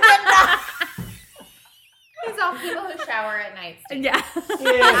now. You did not. He's all people who shower at night. Yeah.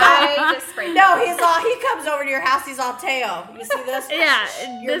 I just sprayed. No, he comes over to your house. He's all Teo. You see this?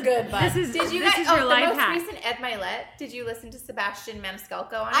 Yeah. You're good, bud. Did you This guys? is Your the life most hack. recent Ed Milet. Did you listen to Sebastian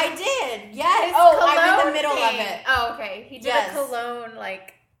Maniscalco on it? I did. Yes. His I'm in the cologne middle thing. of it. Oh, okay. He did Yes. a cologne,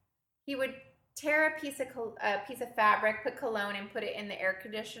 like, he would tear a piece of fabric, put cologne, and put it in the air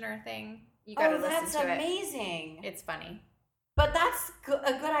conditioner thing. You gotta listen that's to amazing. it. It's funny. But that's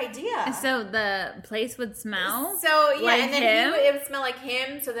a good idea. So the place would smell. So yeah, like and then him? it would smell like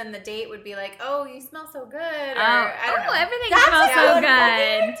him. So then the date would be like, "Oh, you smell so good." Or, I don't know. Everything That's smells a so good good.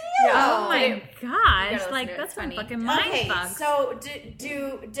 fucking idea. Oh my You gosh! gotta Like listen to it. that's It's some funny. fucking mind Okay, fucks. so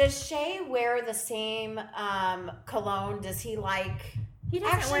does Shay wear the same cologne? Does he like? He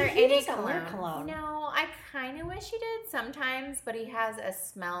doesn't Actually, wear he any doesn't wear cologne. No, I kind of wish he did sometimes, but he has a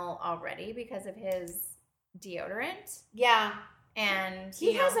smell already because of his deodorant. Yeah, And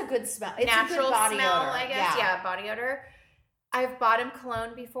he has a good smell. It's natural a good body smell, odor. I guess. Yeah, body odor. I've bought him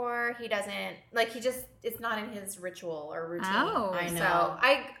cologne before. He doesn't like. It's not in his ritual or routine. Oh, I know. So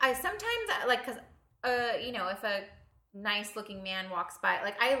I sometimes like because if a nice looking man walks by.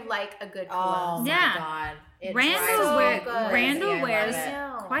 Like, I like a good Oh cologne. my God. Randall wears I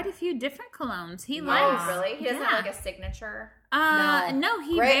know. quite a few different colognes. He Oh, likes. really? He doesn't have like a signature? No,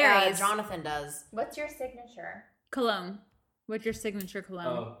 he Great, varies. Jonathan does. What's your signature? Cologne. What's your signature cologne?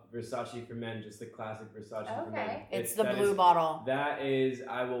 Oh, Versace for men, just the classic Versace for men. Okay. It's the blue bottle. That is,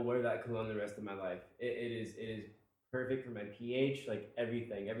 I will wear that cologne the rest of my life. It is perfect for my pH, like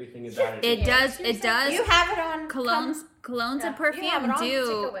everything about it. It does. You have it on. Colognes Yeah. and perfume You have it on. Take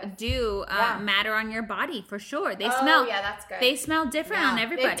a whiff. do Yeah. matter on your body for sure. They Oh, smell. yeah, that's good. They smell different on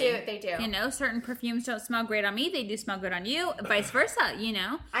everybody. They do. You know, certain perfumes don't smell great on me. They do smell good on you. Vice versa. You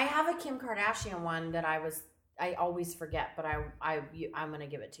know. I have a Kim Kardashian one that I always forget, but I'm gonna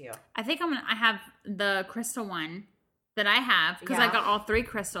give it to you. I think I have the crystal one that I have because I Yeah. got all 3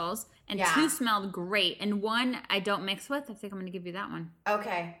 crystals and Yeah. 2 smelled great and 1 I don't mix with. I think I'm gonna give you that one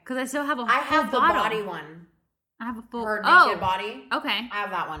Okay. because I still have a I full have the bottle. body one. I have a full. Her oh, naked body. okay. I have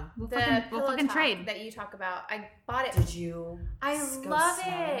that one. We'll The fucking pillow top trade. that you talk about. I bought it. Did you? I go love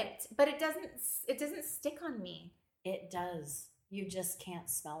smell it, but it doesn't stick on me. It does. You just can't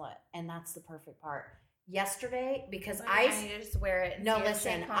smell it, and that's the perfect part. Yesterday, because I need to just wear it. And no, see your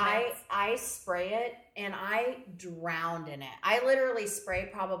listen, shade comments. I spray it and I drowned in it. I literally spray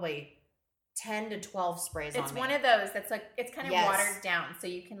probably 10 to 12 sprays on It's me. one of those that's like it's kind of Yes. watered down, so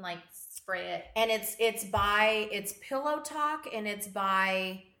you can like spray it. And it's Pillow Talk, and it's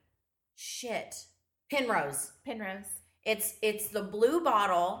by Penrose. Penrose. It's the blue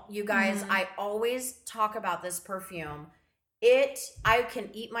bottle. You guys, I always talk about this perfume. I can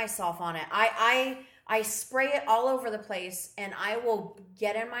eat myself on it. I spray it all over the place, and I will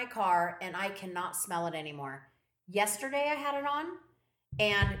get in my car and I cannot smell it anymore. Yesterday I had it on,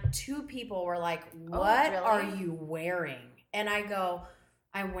 and 2 people were like, "What really? are you wearing?" And I go,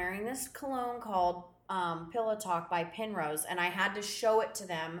 "I'm wearing this cologne called Pillow Talk by Penrose," and I had to show it to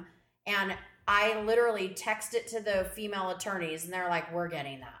them, and I literally texted to the female attorneys, and they're like, "We're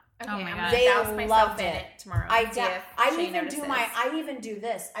getting that." Okay, Oh my I'm God. gonna They douse myself loved in it. it tomorrow. I See if Shay even notices. do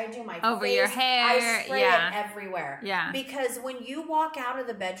this. I do my Over face. your hair, I spray yeah. it everywhere. Yeah. Because when you walk out of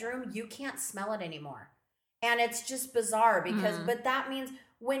the bedroom, you can't smell it anymore. And it's just bizarre because but that means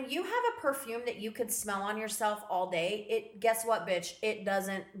when you have a perfume that you could smell on yourself all day, guess what, bitch? It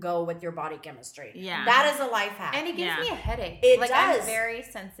doesn't go with your body chemistry. Yeah. That is a life hack. And it gives Yeah. me a headache. It like, does. I'm very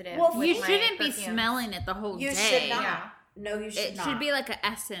sensitive. Well, with You my shouldn't be perfumes. smelling it the whole You day. should not. Yeah. No, you should It not. should be like an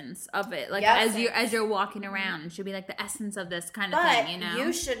essence of it, like Yes. as you're walking around. It should be like the essence of this kind of but thing, you know?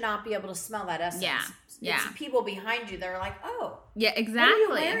 you should not be able to smell that essence. Yeah. Yeah. It's people behind you that are like, "Oh, yeah, exactly.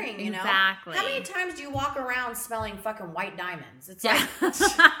 what are you wearing?" You know, exactly. How many times do you walk around smelling fucking white diamonds? It's Yeah. like,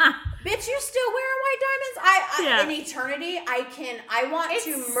 bitch, you're still wearing white diamonds. Yeah. In eternity, I want It's-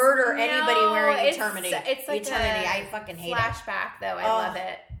 to murder anybody wearing it's- eternity. It's like eternity. a I fucking hate it. flashback, though. I Oh. love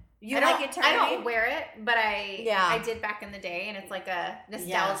it. You I like don't, eternity? I don't wear it, but Yeah. I did back in the day, and it's like a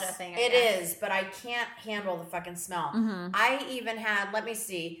nostalgia thing. It is, but I can't handle the fucking smell. I even had, let me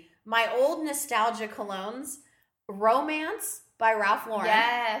see, my old nostalgia colognes, Romance by Ralph Lauren.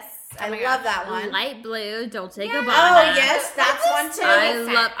 Yes. I Oh my love gosh. that one. Light blue, Dolce Yeah. Gabbana. Oh yes, that's one too. I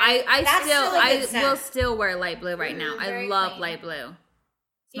love. I That's still. still a good I scent. will still wear light blue right now. I very love clean. light blue.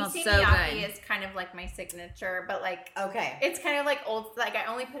 Smells Issey so Miyake good. is kind of like my signature, but like Okay, it's kind of like old. Like I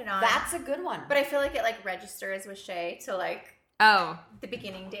only put it on. that's a good one. But I feel like it like registers with Shay to like Oh. the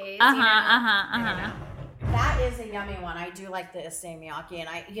beginning days. Uh you know? huh. That is a yummy one. I do like the Issey Miyake,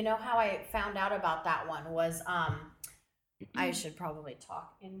 and you know how I found out about that one was I should probably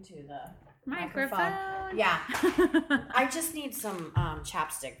talk into the microphone. Yeah, I just need some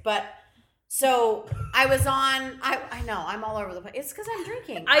chapstick. But so I was on. I know I'm all over the place. It's because I'm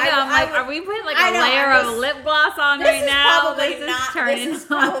drinking. I know. I'm like, would- are we putting like I a know, layer I'm of just- lip gloss on This right is now? probably This not. is turning This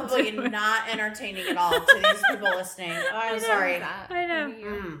is on probably to- not entertaining at all to these people listening. Oh, I'm sorry. I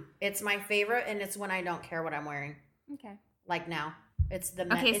know. It's my favorite, and it's when I don't care what I'm wearing. Okay. Like now, it's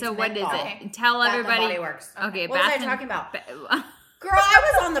the Okay, it's so what is menthol. it? Tell Bath and everybody. Body Works. Okay, What was I Bath talking about? Ba- Girl, I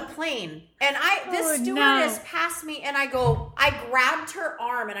was on the plane, and this Oh, stewardess no. passed me, and I grabbed her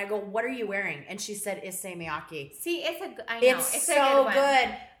arm, and I go, "What are you wearing?" And she said, "Issey Miyake." See, it's a. I know It's it's so a good. One.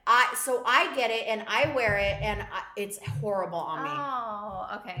 good. So I get it, and I wear it, and it's horrible on me.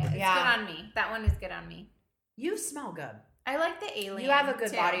 Oh, okay. It's Yeah. good on me. That one is good on me. You smell good. I like the alien. You have a good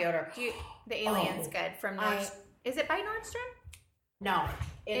too. body odor. The alien's Oh, good from I- Nordstrom. Is it by Nordstrom? No,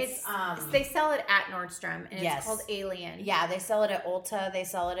 it's they sell it at Nordstrom, and Yes. it's called Alien. yeah, they sell it at Ulta. They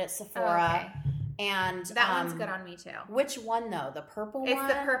sell it at Oh, Sephora. okay. And That one's good on me too. Which one though? The purple It's one?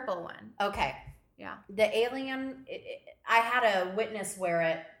 the purple one. Okay. Yeah. The alien, I had a witness wear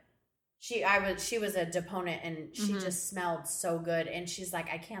it. She was a deponent, and she just smelled so good. And she's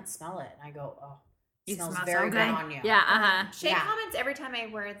like, I can't smell it. And I go, oh, it smells very good on you. Yeah, Shay comments every time I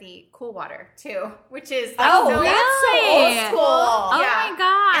wear the cool water too, which is really? That's so old school. Oh my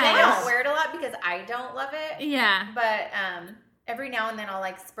god! And I don't wear it a lot because I don't love it. Yeah, but every now and then I'll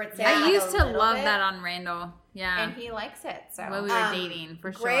like spritz it. I used to love that on Randall. Yeah, and he likes it. So when we were dating, for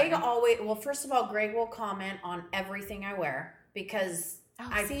Greg sure. first of all, Greg will comment on everything I wear because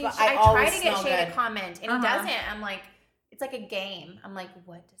I try to get Shay to comment, and he doesn't. I'm like, it's like a game. I'm like,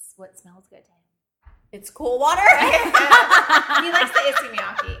 what smells good to him? It's cool water. He likes the Issey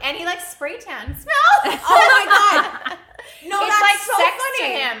Miyake, and he likes spray tan smell. Oh my god! No, it's that's like so sex funny.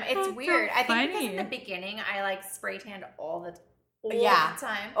 to him. It's That's weird. so I think funny. because in the beginning I like spray tanned all the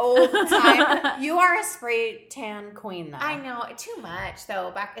time. All the time. You are a spray tan queen, though. I know, too much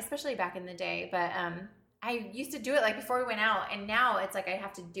though. Especially back in the day, but I used to do it like before we went out, and now it's like I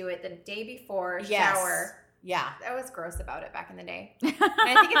have to do it the day before shower. Yeah, I was gross about it back in the day. And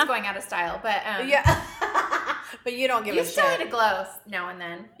I think it's going out of style, but but you don't give a shit. You still need to glow now and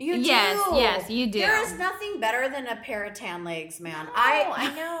then. You do. Yes, you do. There is nothing better than a pair of tan legs, man.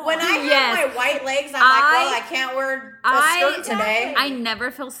 I know. When I have my white legs, I'm like, well, I can't wear a skirt today. I never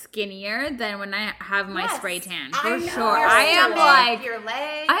feel skinnier than when I have my spray tan. For I know. sure. I am like, your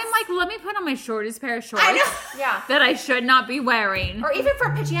legs. I'm like, let me put on my shortest pair of shorts. I know. Yeah. That I should not be wearing. Or even for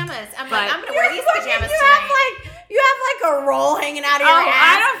pajamas. I'm like, I'm going to wear these pajamas You tonight. have like a roll hanging out of your ass.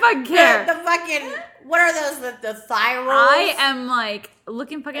 I don't fucking care. The fucking, what are those, the thigh rolls? I am like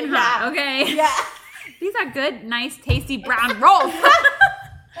looking fucking hot, okay? Yeah. These are good, nice, tasty brown rolls. These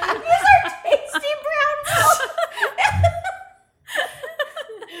are tasty brown rolls.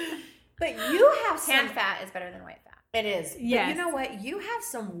 But you have Tan fat is better than white fat. It is. Yes. But you know what? You have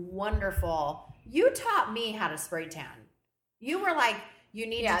some wonderful, you taught me how to spray tan. You were like, you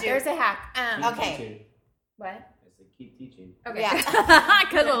need to do. There's a hack. Okay. Teaching. What? I said keep teaching. Okay. Yeah.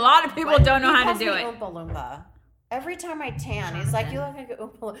 Because a lot of people don't know how to do it. Oompa Loompa. Every time I tan, he's like, you look like an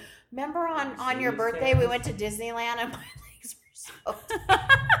Oompa Loompa. Remember on your birthday, we went to Disneyland and my legs were soaked.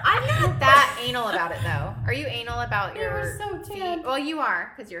 I'm not that anal about it, though. Are you anal about They your were so tan. feet? Well, you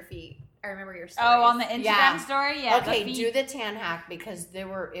are, because your feet. I remember your stories. Oh, on the Instagram Yeah. story? Yeah. Okay, the feet. do the tan hack because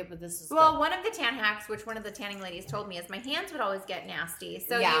this is Well, good. one of the tan hacks, which one of the tanning ladies told me, is my hands would always get nasty.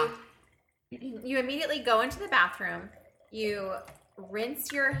 So Yeah. you immediately go into the bathroom, you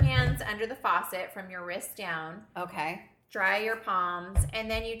rinse your hands under the faucet from your wrist down, Okay. dry your palms,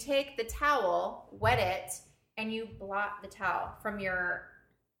 and then you take the towel, wet it, and you blot the towel from your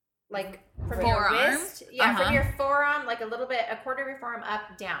Forearm? your wrist. Yeah, Uh-huh. from your forearm, like a quarter of your forearm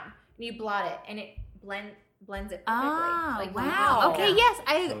up, down. And you blot it, and it blends it perfectly. Oh, Like, wow. Okay, yeah. yes,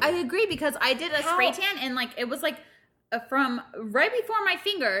 I agree because I did a spray tan and like it was like from right before my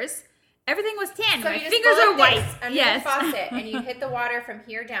fingers, everything was tan. So My you just fingers go are like white. this under Yes. the faucet, and you hit the water from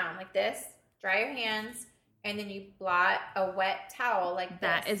here down like this. Dry your hands, and then you blot a wet towel like this.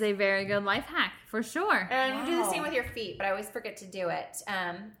 That is a very good life hack for sure. And you do the Wow. same with your feet, but I always forget to do it.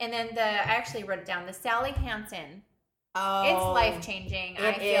 And then I actually wrote it down. The Sally Hansen. Oh, It's life changing. I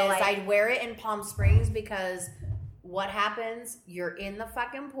It feel is. like I wear it in Palm Springs because what happens? You're in the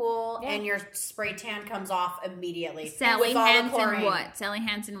fucking pool and your spray tan comes off immediately. Sally with all the Hansen chlorine. what? Sally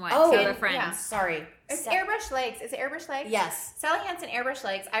Hansen what? Oh, So the yeah. friends. Sorry. it's airbrush legs. Is it airbrush legs? Yes. Sally Hansen airbrush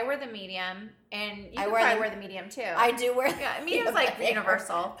legs. I wear the medium, and you I can wear probably the- wear the medium too. I do wear. Yeah, medium's like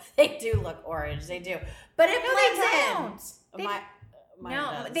universal. They do look orange. They do, but it blends in. They- Mine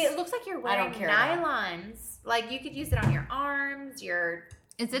No, does. it looks like you're I wearing don't care, nylons. Like you could use it on your arms, your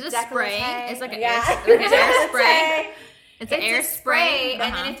Is it a Decollete. spray? It's like an Yeah. air spray. It's an it's air a spray, and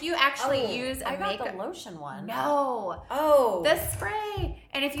Uh-huh. then if you actually use I a got makeup, the lotion one. no, Oh, the spray,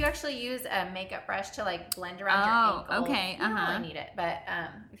 and if you actually use a makeup brush to like blend around your Oh, ankles, okay, you don't uh-huh. really need it, but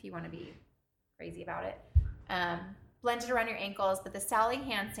if you want to be crazy about it, blend it around your ankles. But the Sally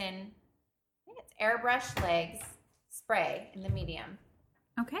Hansen, I think it's airbrush legs spray in the medium.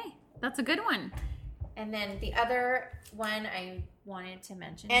 Okay, that's a good one. And then the other one I wanted to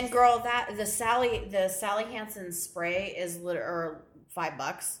mention. and girl, that the Sally Hansen spray is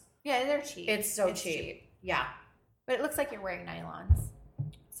 $5. yeah, they're cheap. It's so cheap. Yeah. But it looks like you're wearing nylons.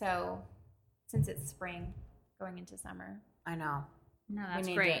 So since it's spring going into summer. I know. No, that's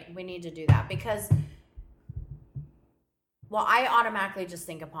we need great. we need to do that because, well, I automatically just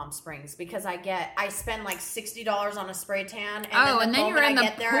think of Palm Springs because I spend like $60 on a spray tan, and then you're in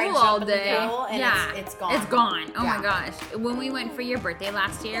the pool all day. And it's gone. It's gone. Oh Yeah. my gosh. When we went for your birthday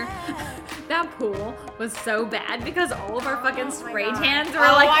last year, that pool was so bad because all of our fucking spray tans were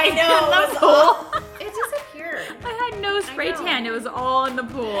Oh, like I know. in It the was pool. It disappeared. I had no spray tan. It was all in the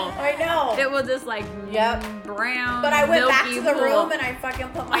pool. I know. It was just like brown. But I went back to the pool. room and I fucking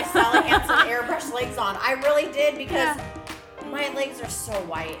put my Sally Hansen airbrush legs on. I really did because my legs are so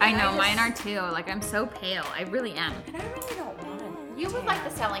white. I know, mine are too. Like, I'm so pale. I really am. And I really don't want to. You would like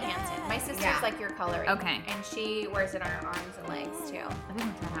the Sally Hansen. My sister's like your coloring. Okay. And she wears it on her arms and legs too. I think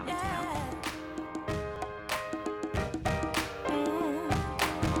I'm trying to have it too.